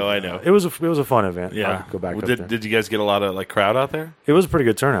that. I know. It was a fun event. Yeah, I'll go back. Well, up there. did you guys get a lot of crowd out there? It was a pretty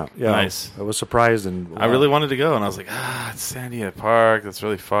good turnout. Yeah, Nice. I was surprised, and I really wanted to go, and I was like, it's Sandia Park. That's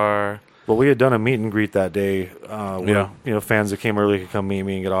really far. Well, we had done a meet and greet that day. Where, fans that came early could come meet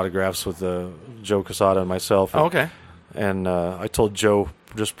me and get autographs with Joe Quesada and myself. Oh, okay. And I told Joe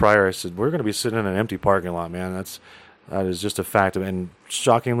just prior, I said, we're going to be sitting in an empty parking lot, man. That is just a fact. And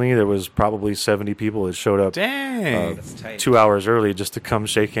shockingly, there was probably 70 people that showed up Dang. That's tight. 2 hours early just to come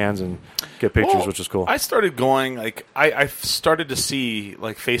shake hands and get pictures, Well, which was cool. I started going, I started to see,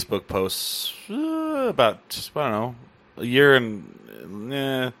 Facebook posts about, I don't know, a year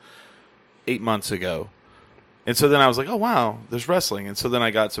and 8 months ago. And so then I was like, oh, wow, there's wrestling. And so then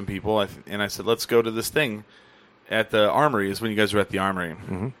I got some people, and I said, let's go to this thing at the Armory, is when you guys were at the Armory.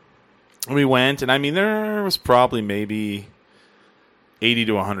 Mm-hmm. And we went, and there was probably maybe 80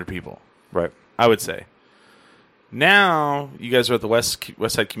 to 100 people, Right. I would say. Now, you guys are at the West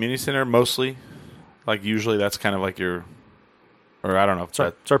Side Community Center, mostly. Usually that's kind of like your, or I don't know. If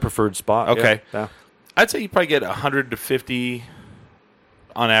It's our preferred spot. Okay. Yeah. I'd say you probably get 100 to 50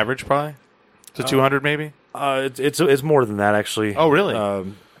 on average, probably. To 200 maybe? It's more than that, actually. Oh, really?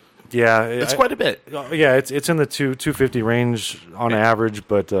 Yeah. It's quite a bit. Yeah, it's in the 250 range on average,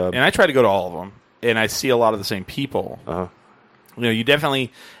 but And I try to go to all of them, and I see a lot of the same people. You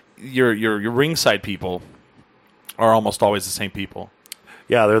definitely, your ringside people are almost always the same people.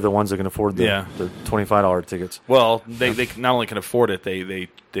 yeah, they're the ones that can afford the $25 tickets. Well, they not only can afford it, they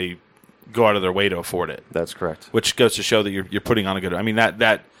go out of their way to afford it, That's correct. which goes to show that you're putting on a good. I mean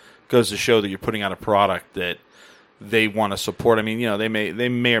that goes to show that you're putting out a product that they want to support. I mean, they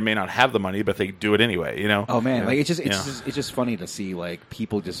may or may not have the money, but they do it anyway. Oh man, it's just funny to see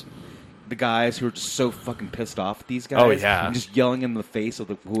people just the guys who are just so fucking pissed off at these guys. Oh, yeah. and just yelling in the face of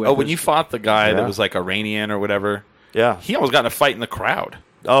whoever. Oh, when you fought the guy that Yeah. was Iranian or whatever, Yeah. he almost got in a fight in the crowd.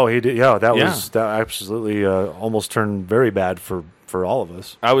 Oh, he did. Yeah, that Yeah. was that absolutely almost turned very bad for all of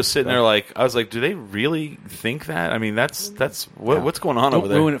us. I was sitting there I was like, do they really think that? I mean, that's what's going on Don't over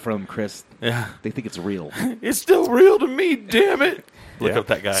there? ruin it for them, Chris. Yeah, They think it's real. it's still real to me. Damn it! Look Yeah. up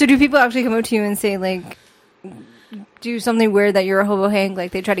that guy. So do people actually come up to you and say do something weird that you're a hobo Hank?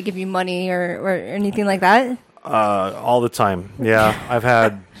 They try to give you money or anything like that? All the time. Yeah, I've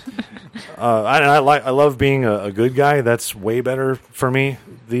had. I love being a good guy. That's way better for me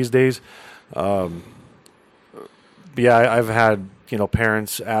these days. But yeah, I've had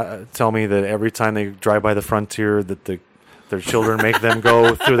parents tell me that every time they drive by the Frontier, that their children make them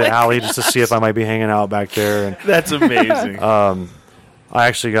go through the alley just to see if I might be hanging out back there. And That's amazing. I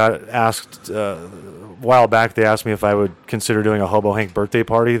actually got asked a while back. They asked me if I would consider doing a Hobo Hank birthday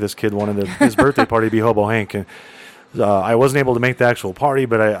party. This kid wanted his birthday party to be Hobo Hank, and I wasn't able to make the actual party,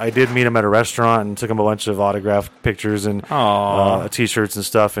 but I did meet him at a restaurant and took him a bunch of autographed pictures and T-shirts and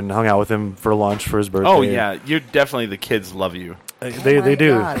stuff, and hung out with him for lunch for his birthday. Oh yeah, you're definitely the kids love you. They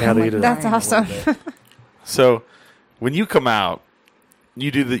do. God, Yeah, I'm they like do. That's awesome. So when you come out,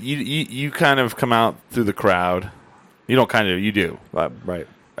 you do you kind of come out through the crowd. You don't kind of, you do. Right.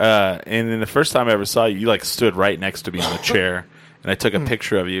 And then the first time I ever saw you, you stood right next to me on the chair, and I took a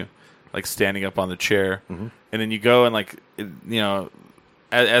picture of you, standing up on the chair. Mm-hmm. And then you go and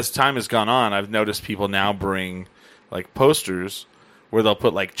as time has gone on, I've noticed people now bring posters where they'll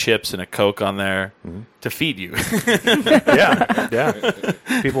put chips and a Coke on there to feed you. Yeah.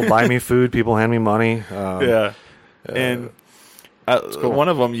 People buy me food. People hand me money. Yeah. And cool. one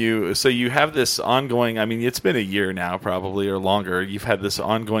of them, you have this ongoing, I mean, it's been a year now probably or longer. You've had this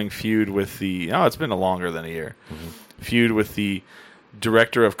ongoing feud with it's been longer than a year. Feud with the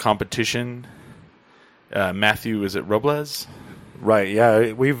director of competition, Matthew, is it Robles? Right.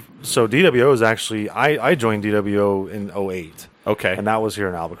 Yeah. So DWO is actually, I joined DWO in 2008. Okay. And that was here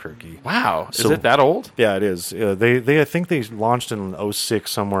in Albuquerque. Wow. Is So- it that old? Yeah, it is. I think they launched in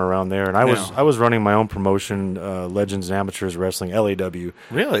 2006, somewhere around there. And I was running my own promotion, Legends and Amateurs Wrestling, LAW.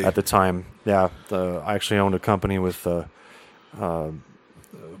 Really? At the time. Yeah. I actually owned a company with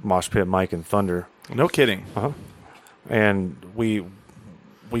Mosh Pit Mike and Thunder. No kidding. And we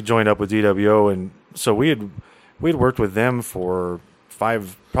joined up with DWO, and so we had worked with them for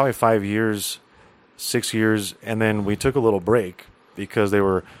probably 5 years, 6 years, and then we took a little break because they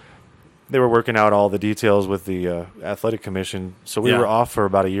were they were working out all the details with the athletic commission. So we were off for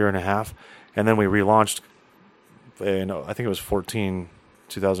about a year and a half, and then we relaunched. I think it was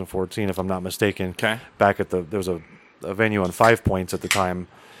 2014, if I'm not mistaken. Okay. Back at there was a venue on 5 Points at the time.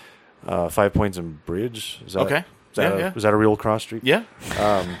 5 Points and Bridge. Is that, Okay. Is that a real cross street? Yeah.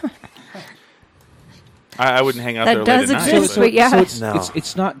 I wouldn't hang out That there does late at night. exist, but yeah.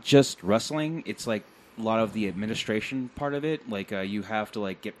 It's not just wrestling. It's like a lot of the administration part of it. Like you have to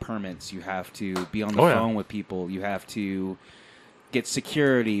like get permits. You have to be on the phone with people. You have to get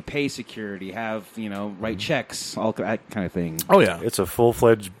security, pay security, have write checks, all that kind of thing. Oh yeah, it's a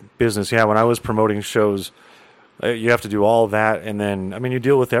full-fledged business. Yeah, when I was promoting shows, you have to do all of that, and then you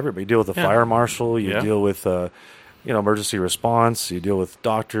deal with everybody. You deal with the fire marshal. You deal with emergency response. You deal with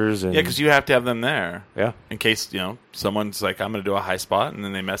doctors. And because you have to have them there. Yeah, in case someone's like, I'm going to do a high spot, and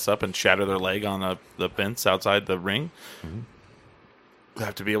then they mess up and shatter their leg on the fence outside the ring. You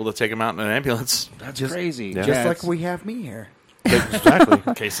have to be able to take them out in an ambulance. That's crazy. Yeah. Just like we have me here. Exactly.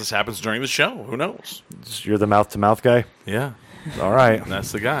 In case this happens during the show, who knows? You're the mouth-to-mouth guy? Yeah. All right.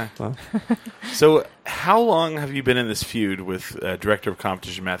 That's the guy. Well. So how long have you been in this feud with Director of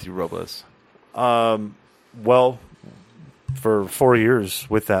Competition Matthew Robles? Well, for 4 years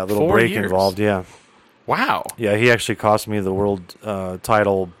with that little break involved, yeah. Wow. Yeah, he actually cost me the world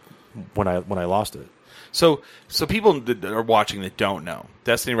title when I lost it. So people that are watching that don't know,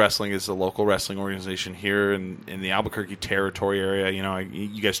 Destiny Wrestling is a local wrestling organization here in the Albuquerque territory area.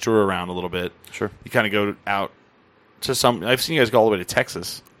 You guys tour around a little bit. Sure. You kind of go out to some. I've seen you guys go all the way to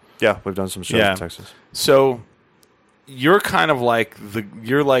Texas. Yeah, we've done some shows in Texas. So you're kind of like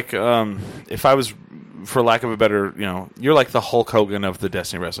if I was, for lack of a better, you're like the Hulk Hogan of the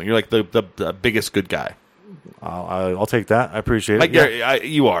Destiny Wrestling. You're like the biggest good guy. I'll take that. I appreciate it.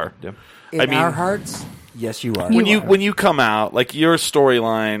 You are. Yeah. In our hearts, yes, you are. When you come out, like your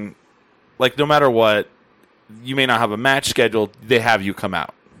storyline, like no matter what, you may not have a match scheduled. They have you come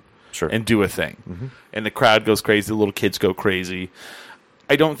out, sure, and do a thing, and the crowd goes crazy. The little kids go crazy.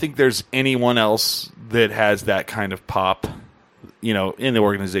 I don't think there's anyone else that has that kind of pop, in the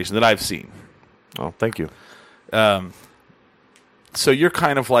organization that I've seen. Oh, thank you. So you're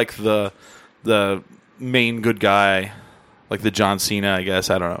kind of like the main good guy, like the John Cena, I guess.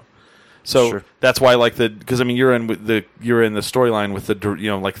 I don't know. So that's why, because you're in the storyline with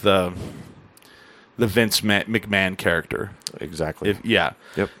the Vince McMahon character. Exactly. Yep.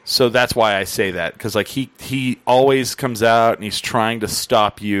 So that's why I say that, because he always comes out and he's trying to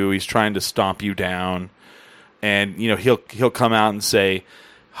stop you. He's trying to stomp you down, and he'll come out and say,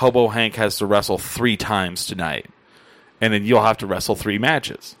 Hobo Hank has to wrestle 3 times tonight, and then you'll have to wrestle 3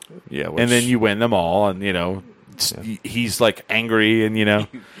 matches. Yeah, and then you win them all, and he's like angry, and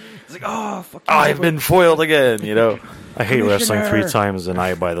It's like, oh, fuck you, I've been foiled again, I hate wrestling 3 times a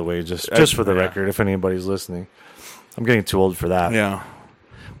night, by the way, just for the record, if anybody's listening. I'm getting too old for that. Yeah.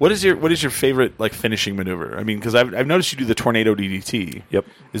 What is your favorite finishing maneuver? Because I've noticed you do the tornado DDT. Yep.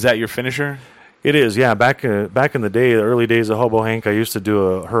 Is that your finisher? It is, yeah. Back in the day, the early days of Hobo Hank, I used to do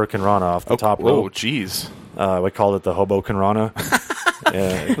a Hurricane Rana off the top rope. Oh, jeez. We called it the Hoboken Rana.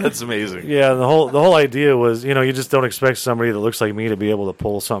 That's amazing. Yeah, the whole idea was, you just don't expect somebody that looks like me to be able to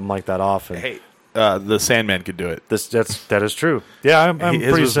pull something like that off. And hey, the Sandman could do it. That is true. Yeah, I'm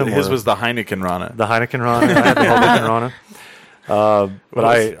pretty similar. His was the Heineken Rana. The Heineken Rana. I had the Hoboken Rana. But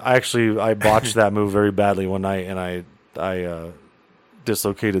I botched that move very badly one night, and I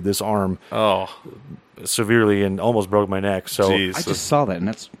dislocated this arm severely and almost broke my neck. So I just saw that, and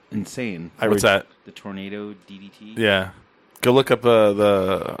that's insane. What's that? The tornado DDT. Yeah, go look up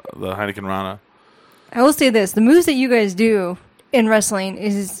the Heineken Rana. I will say this: the moves that you guys do in wrestling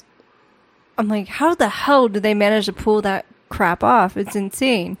is, I'm like, how the hell do they manage to pull that crap off? It's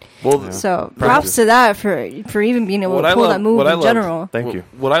insane. Well, so props to that for even being able to pull that move in general. Thank you.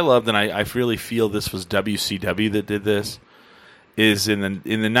 What I loved, and I really feel this was WCW that did this, is in the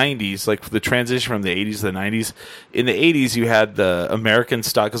 90s, like the transition from the 80s to the 90s. In the 80s, you had the American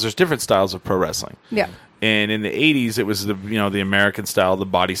style, because there's different styles of pro wrestling. Yeah. And in the 80s, it was the American style, the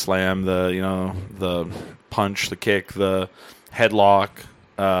body slam, the punch, the kick, the headlock,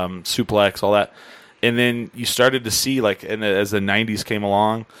 suplex, all that. And then you started to see, as the 90s came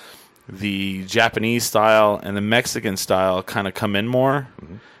along, the Japanese style and the Mexican style kind of come in more.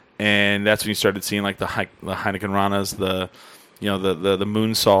 Mm-hmm. And that's when you started seeing the Heineken Ranas, the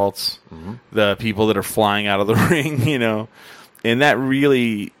moonsaults, the people that are flying out of the ring, and that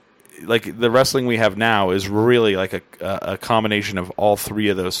really, the wrestling we have now is really a combination of all 3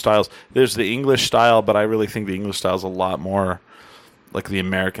 of those styles. There's the English style, but I really think the English style is a lot more like the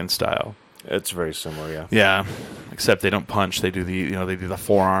American style. It's very similar, yeah. Yeah, except they don't punch. They do the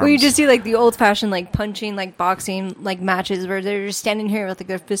forearms. Well, you just see like the old fashioned like punching, like boxing, like matches where they're just standing here with like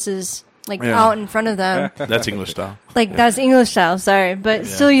their fists like out in front of them. That's English style. Like that's English style, sorry, but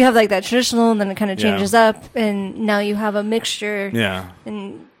still you have like that traditional, and then it kind of changes up, and now you have a mixture. Yeah,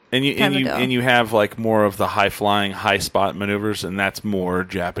 and you have like more of the high flying, high spot maneuvers, and that's more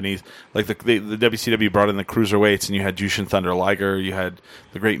Japanese. Like the WCW brought in the cruiserweights, and you had Jushin Thunder Liger, you had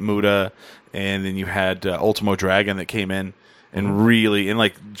the Great Muta, and then you had Ultimo Dragon that came in and really, and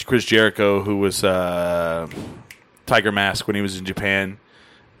like Chris Jericho, who was Tiger Mask when he was in Japan,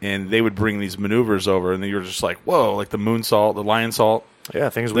 and they would bring these maneuvers over, and you were just like, whoa, like the moonsault, the lion salt. Yeah,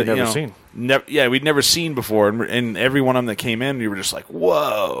 things we'd never seen. We'd never seen before, and every one of them that came in, you were just like,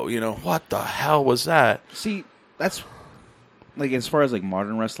 "Whoa!" What the hell was that? See, that's like as far as like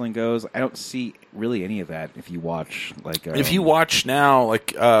modern wrestling goes, I don't see really any of that. If you watch, like, if you watch now,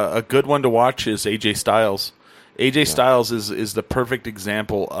 like a good one to watch is AJ Styles. AJ Styles is the perfect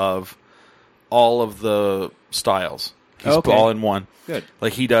example of all of the styles. He's all in one. Good.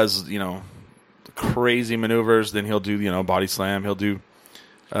 Like he does, crazy maneuvers. Then he'll do, body slam. He'll do.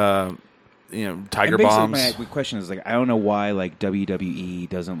 Tiger bombs. My question is like I don't know why like WWE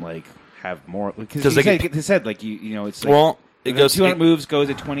doesn't like have more because they said like it's like it goes 200 moves goes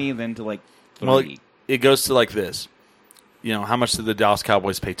at 20 and then to like 30. Well, it goes to like this. How much did the Dallas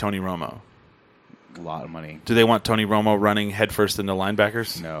Cowboys pay Tony Romo? A lot of money. Do they want Tony Romo running headfirst into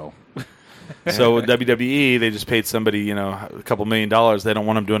linebackers? No. So with WWE, they just paid somebody a couple $1 million. They don't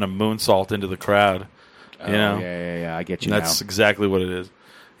want him doing a moonsault into the crowd. Yeah. I get you. That's exactly what it is.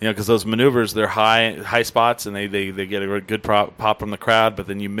 Because those maneuvers, they're high spots, and they get a good pop from the crowd, but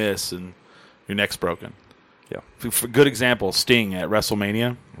then you miss, and your neck's broken. Yeah. For good example, Sting at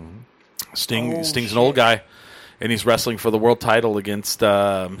WrestleMania. Mm-hmm. Sting's an old guy, and he's wrestling for the world title against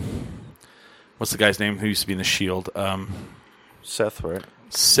what's the guy's name who used to be in the Shield? Seth, right?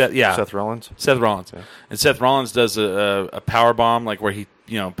 Seth Rollins. Seth Rollins. Yeah. And Seth Rollins does a power bomb, like where he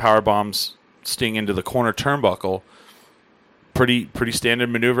power bombs Sting into the corner turnbuckle. Pretty standard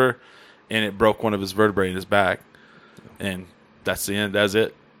maneuver, and it broke one of his vertebrae in his back, and that's the end. That's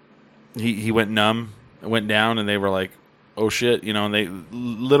it. He went numb, went down, and they were like, "Oh shit!" And they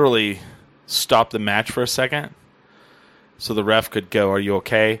literally stopped the match for a second, so the ref could go, "Are you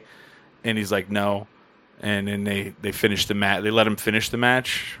okay?" And he's like, "No," and then they finished the match. They let him finish the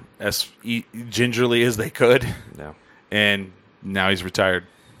match as gingerly as they could, and now he's retired.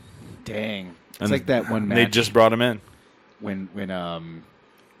 Dang, it's like that one match. They just brought him in. When I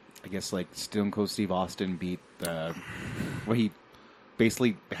guess like Stone Cold Steve Austin beat where he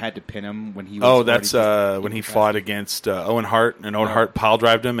basically had to pin him when he was that's when he fought against Owen Hart, and Owen Hart pile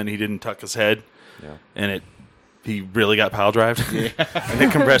drived him, and he didn't tuck his head, and he really got pile drived, and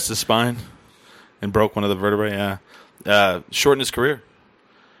it compressed his spine and broke one of the vertebrae. Shortened his career,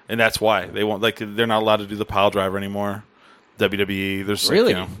 and that's why they won't they're not allowed to do the pile driver anymore. WWE, there's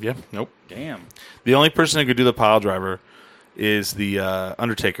really nope. Damn. The only person who could do the pile driver is the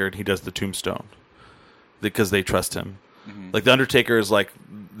Undertaker, and he does the tombstone because they trust him. Mm-hmm. Like the Undertaker is like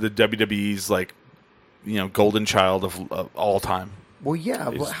the WWE's golden child of all time. Well, yeah,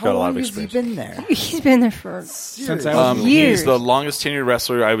 but how long has he been there? He's been there for since I was years. He's the longest tenured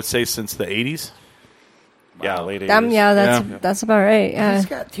wrestler, I would say, since the 80s. Wow. Yeah, late 80s. That's about right. Yeah. He's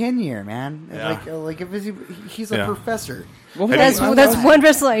got tenure, man. Yeah. He's a professor. Well, that's one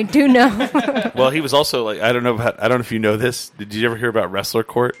wrestler I do know. Well, he was also I don't know if you know this. Did you ever hear about Wrestler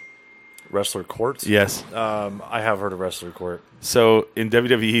Court? Wrestler Court? Yes. I have heard of Wrestler Court. So in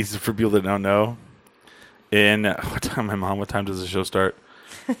WWE, for people that don't know, what time does the show start?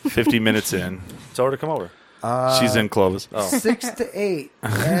 50 minutes in. Tell her to come over. She's in Clovis. 6 to 8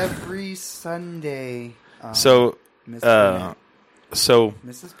 every Sunday. So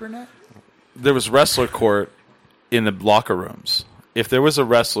Mrs. Burnett? There was Wrestler Court in the locker rooms. If there was a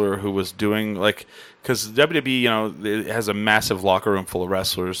wrestler who was doing because WWE, it has a massive locker room full of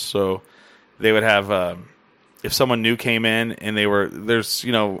wrestlers, so they would have if someone new came in and there's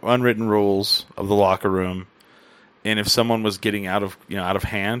unwritten rules of the locker room, and if someone was getting out of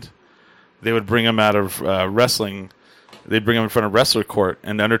hand, they would bring them out of wrestling. They'd bring them in front of Wrestler Court,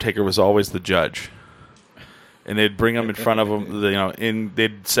 and the Undertaker was always the judge. And they'd bring them in front of them, and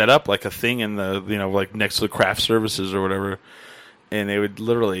they'd set up like a thing in the, next to the craft services or whatever. And they would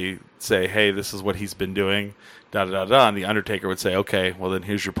literally say, "Hey, this is what he's been doing, da da da da." And the Undertaker would say, "Okay, well then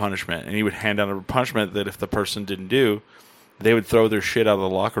here's your punishment." And he would hand out a punishment that if the person didn't do, they would throw their shit out of the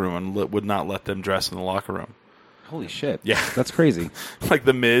locker room and would not let them dress in the locker room. Holy shit! Yeah, that's crazy. Like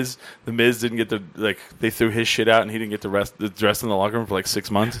the Miz didn't get they threw his shit out and he didn't get the rest in the locker room for like 6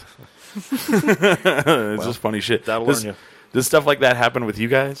 months. It's just funny shit. That'll learn you. Does stuff like that happen with you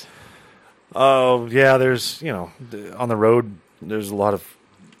guys? Oh yeah, there's on the road there's a lot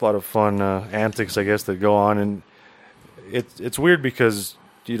of fun antics, I guess, that go on, and it's weird because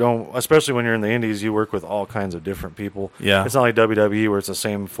you don't, especially when you're in the Indies, you work with all kinds of different people. Yeah, it's not like WWE where it's the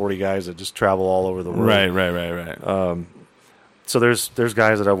same 40 guys that just travel all over the world. Right. So there's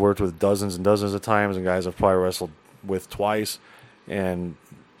guys that I've worked with dozens and dozens of times, and guys I've probably wrestled with twice, and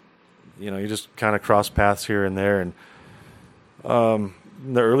you just kind of cross paths here and there. And in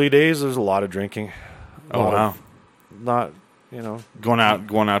the early days, there's a lot of drinking. Wow. Not going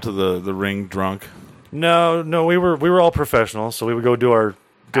out to the ring drunk. No, we were all professional, so we would go do our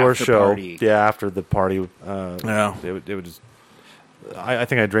show. Party. Yeah, after the party. Yeah, it would just. I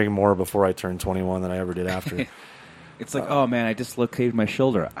think I drank more before I turned 21 than I ever did after. It's like, oh man, I dislocated my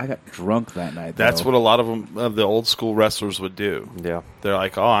shoulder. I got drunk that night. That's what a lot of the old school wrestlers would do. Yeah, they're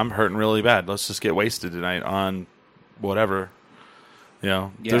like, oh, I'm hurting really bad. Let's just get wasted tonight on whatever.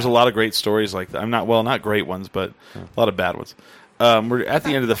 There's a lot of great stories like that. Not great ones, but a lot of bad ones. We're at the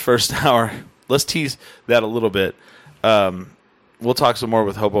end of the first hour. Let's tease that a little bit. We'll talk some more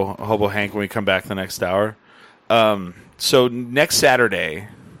with Hobo Hank when we come back the next hour. So next Saturday,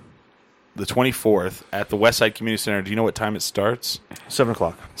 the 24th, at the Westside Community Center, do you know what time it starts? 7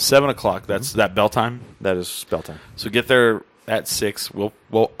 o'clock. 7 o'clock. That's that bell time? That is bell time. So get there at 6.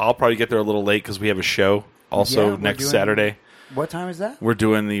 I'll probably get there a little late because we have a show also next Saturday. What time is that? We're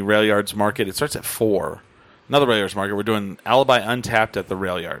doing the Rail Yards Market. It starts at 4. Another Rail Yards Market. We're doing Alibi Untapped at the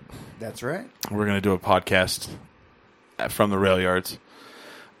Rail Yard. That's right. We're going to do a podcast from the Rail Yards.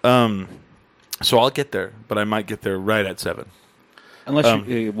 So I'll get there, but I might get there right at 7. Unless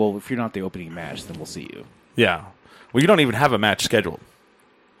if you're not the opening match, then we'll see you. Yeah. Well, you don't even have a match scheduled.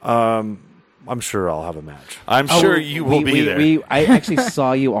 I'm sure I'll have a match. I'm sure you will be there. I actually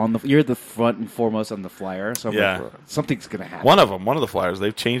saw you on you're the front and foremost on the flyer, so I'm like, something's going to happen. One of the flyers,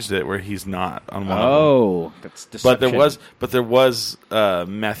 they've changed it where he's not on one of them. Oh, that's deception. But there was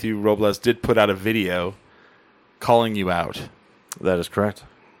Matthew Robles did put out a video calling you out. That is correct.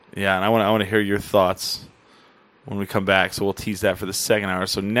 Yeah, and I want to hear your thoughts when we come back, so we'll tease that for the second hour.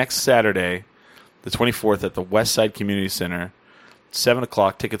 So next Saturday, the 24th, at the Westside Community Center, 7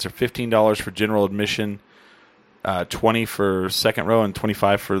 o'clock. Tickets are $15 for general admission, $20 for second row, and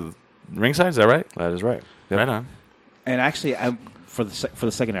 $25 for ringside. Is that right? That is right. Yep. Right on. And actually, for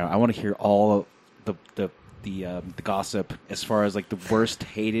the second hour, I want to hear all of the gossip as far as like the worst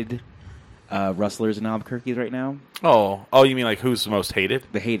hated wrestlers in Albuquerque right now. Oh, you mean like who's the most hated?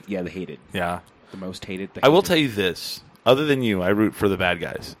 The hated. Yeah, the most hated. I will tell you this: other than you, I root for the bad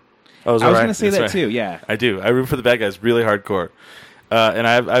guys. Oh, I was going to say that too. Yeah, I do. I root for the bad guys really hardcore, and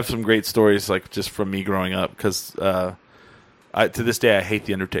I have some great stories like just from me growing up because to this day I hate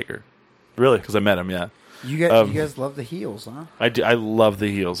the Undertaker. Really? Because I met him. Yeah. You guys love the heels, huh? I do. I love the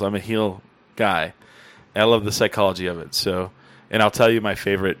heels. I'm a heel guy. I love the psychology of it. So, and I'll tell you my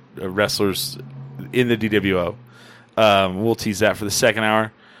favorite wrestlers in the DWO. We'll tease that for the second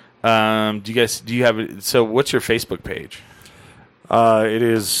hour. Do you have? So, what's your Facebook page? It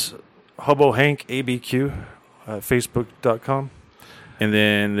is Hobo Hank ABQ, Facebook.com. And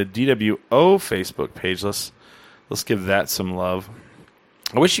then the DWO Facebook page. Let's give that some love.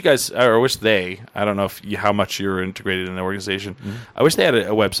 I wish you guys, or I wish they, I don't know how much you're integrated in the organization. Mm-hmm. I wish they had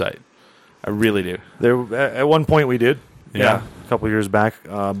a website. I really do. There, at one point we did. Yeah. A couple of years back.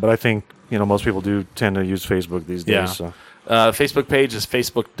 But I think, most people do tend to use Facebook these days. Yeah. So. Facebook page is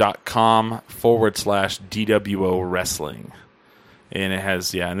facebook.com/DWO Wrestling. And it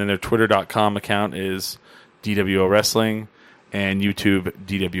has, and then their twitter.com account is DWO Wrestling and YouTube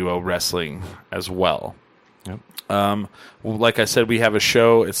DWO Wrestling as well. Yep. Well, like I said, we have a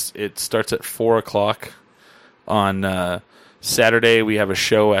show. It starts at 4 o'clock on Saturday. We have a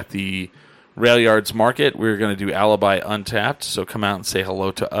show at the Rail Yards Market. We're going to do Alibi Untapped, so come out and say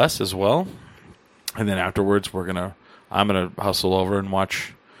hello to us as well. And then afterwards, I'm gonna hustle over and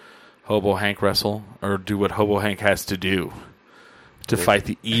watch Hobo Hank wrestle, or do what Hobo Hank has to do to fight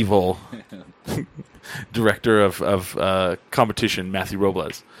the evil director of competition, Matthew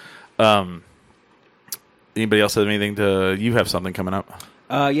Robles. Anybody else have anything you have something coming up?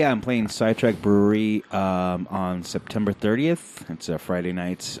 Yeah, I'm playing Sidetrack Brewery on September 30th. It's a Friday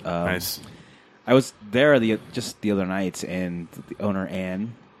night. Nice. I was there just the other night, and the owner,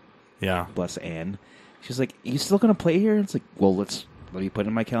 Ann, bless Ann, she's like, "You still going to play here?" And it's like, well, let me put it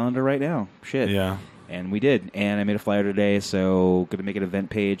in my calendar right now. Shit. Yeah. And we did. And I made a flyer today, so going to make an event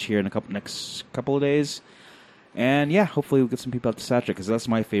page here in next couple of days. And yeah, hopefully we'll get some people out to Satcha because that's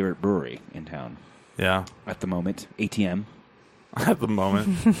my favorite brewery in town. Yeah. At the moment, ATM. At the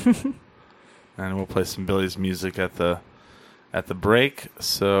moment. And we'll play some Billy's music at the break.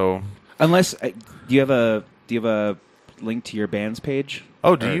 So, unless do you have a link to your band's page?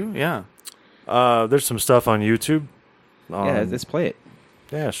 Oh, do you? Yeah. There's some stuff on YouTube. Yeah, let's play it.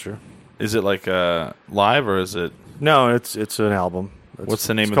 Yeah, sure. Is it like live or is it? No, it's an album. What's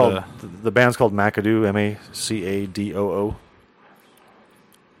the name of the band's called Macadoo, MACADOO.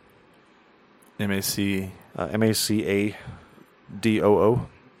 MACADOO.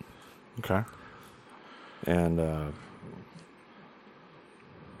 Okay. And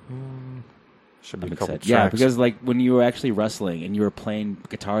should be a couple tracks. Yeah, because like when you were actually wrestling and you were playing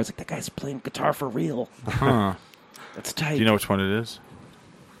guitar, it's like that guy's playing guitar for real. Huh. That's tight. Do you know which one it is?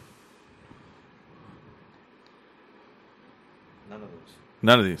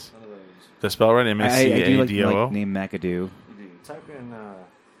 None of these. The spell right? MACADOO? I do like name McAdoo. Type in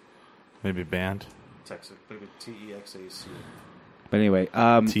maybe band. Texas. TEXAC. But anyway,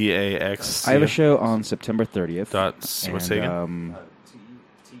 TAX. I have a show on September 30th. What's it again? TEXAC.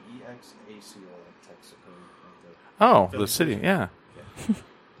 Oh, the city, yeah.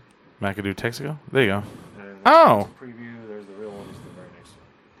 McAdoo, Texaco? There you go. Oh! Preview, there's the real one, is the very next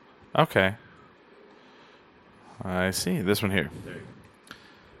one. Okay. I see. This one here. There you go.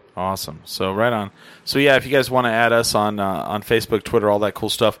 Awesome. So right on. So yeah, if you guys want to add us on Facebook, Twitter, all that cool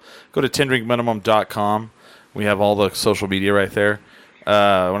stuff, go to tindrinkminimum.com. We have all the social media right there.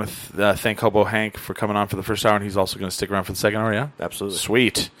 I want to thank Hobo Hank for coming on for the first hour, and he's also going to stick around for the second hour, yeah? Absolutely.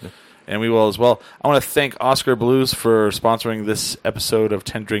 Sweet. Yeah. And we will as well. I want to thank Oscar Blues for sponsoring this episode of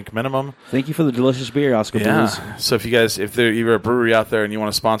 10 Drink Minimum. Thank you for the delicious beer, Oscar Blues. So if you're a brewery out there and you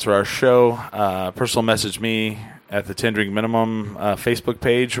want to sponsor our show, personal message me at the 10 Drink Minimum Facebook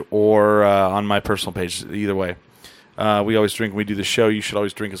page or on my personal page. Either way. We always drink when we do the show. You should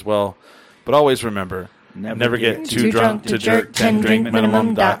always drink as well. But always remember, never get too drunk to jerk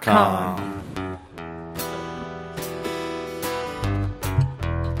 10drinkminimum.com.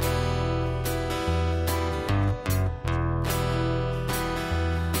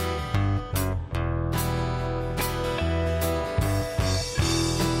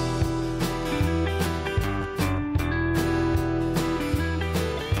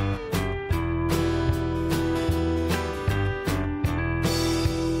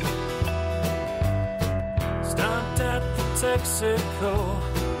 Mexico,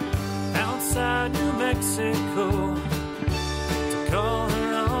 outside New Mexico, to call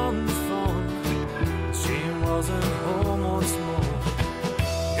her on the phone. She wasn't home once more.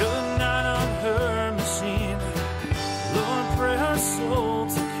 Good night on her machine. Lord, pray her soul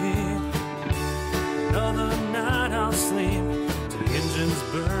to keep. Another night I'll sleep till the engine's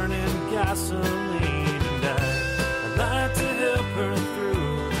burning gasoline. And I'd like to help her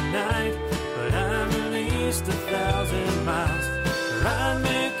through the night, but I'm released 1,000 miles, or I'd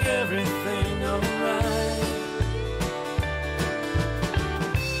make everything alright.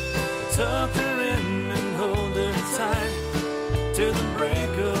 Tuck her in and hold her tight till the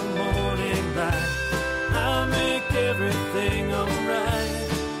break of morning light. I'll make everything alright.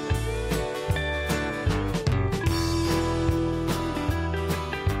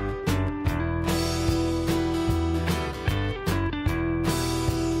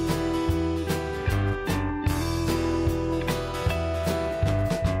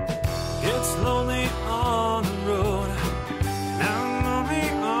 It's lonely on the road, and I'm lonely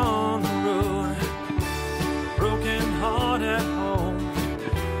on the road. Broken heart at home,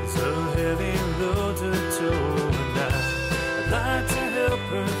 it's a heavy load to tow. And I'd like to help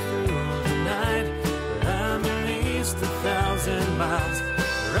her through the night, but I'm at least 1,000 miles,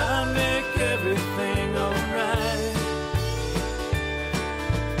 where I make everything alright.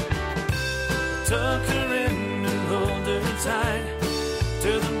 Tuck her in and hold her tight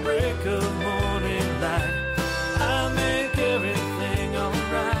till the break of morning light. I'll make everything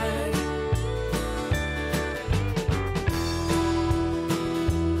alright.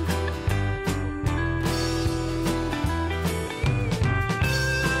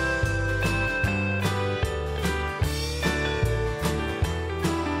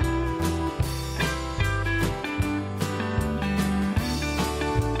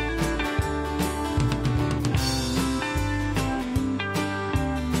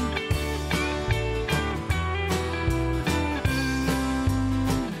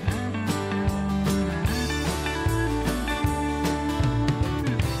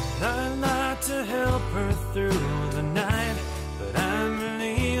 I'd like to help her through the night, but I'm at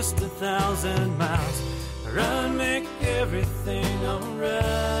least 1,000 miles, or I'd make everything alright.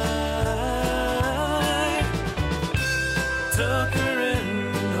 tuck her in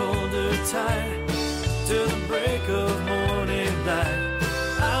and hold her tight till the break of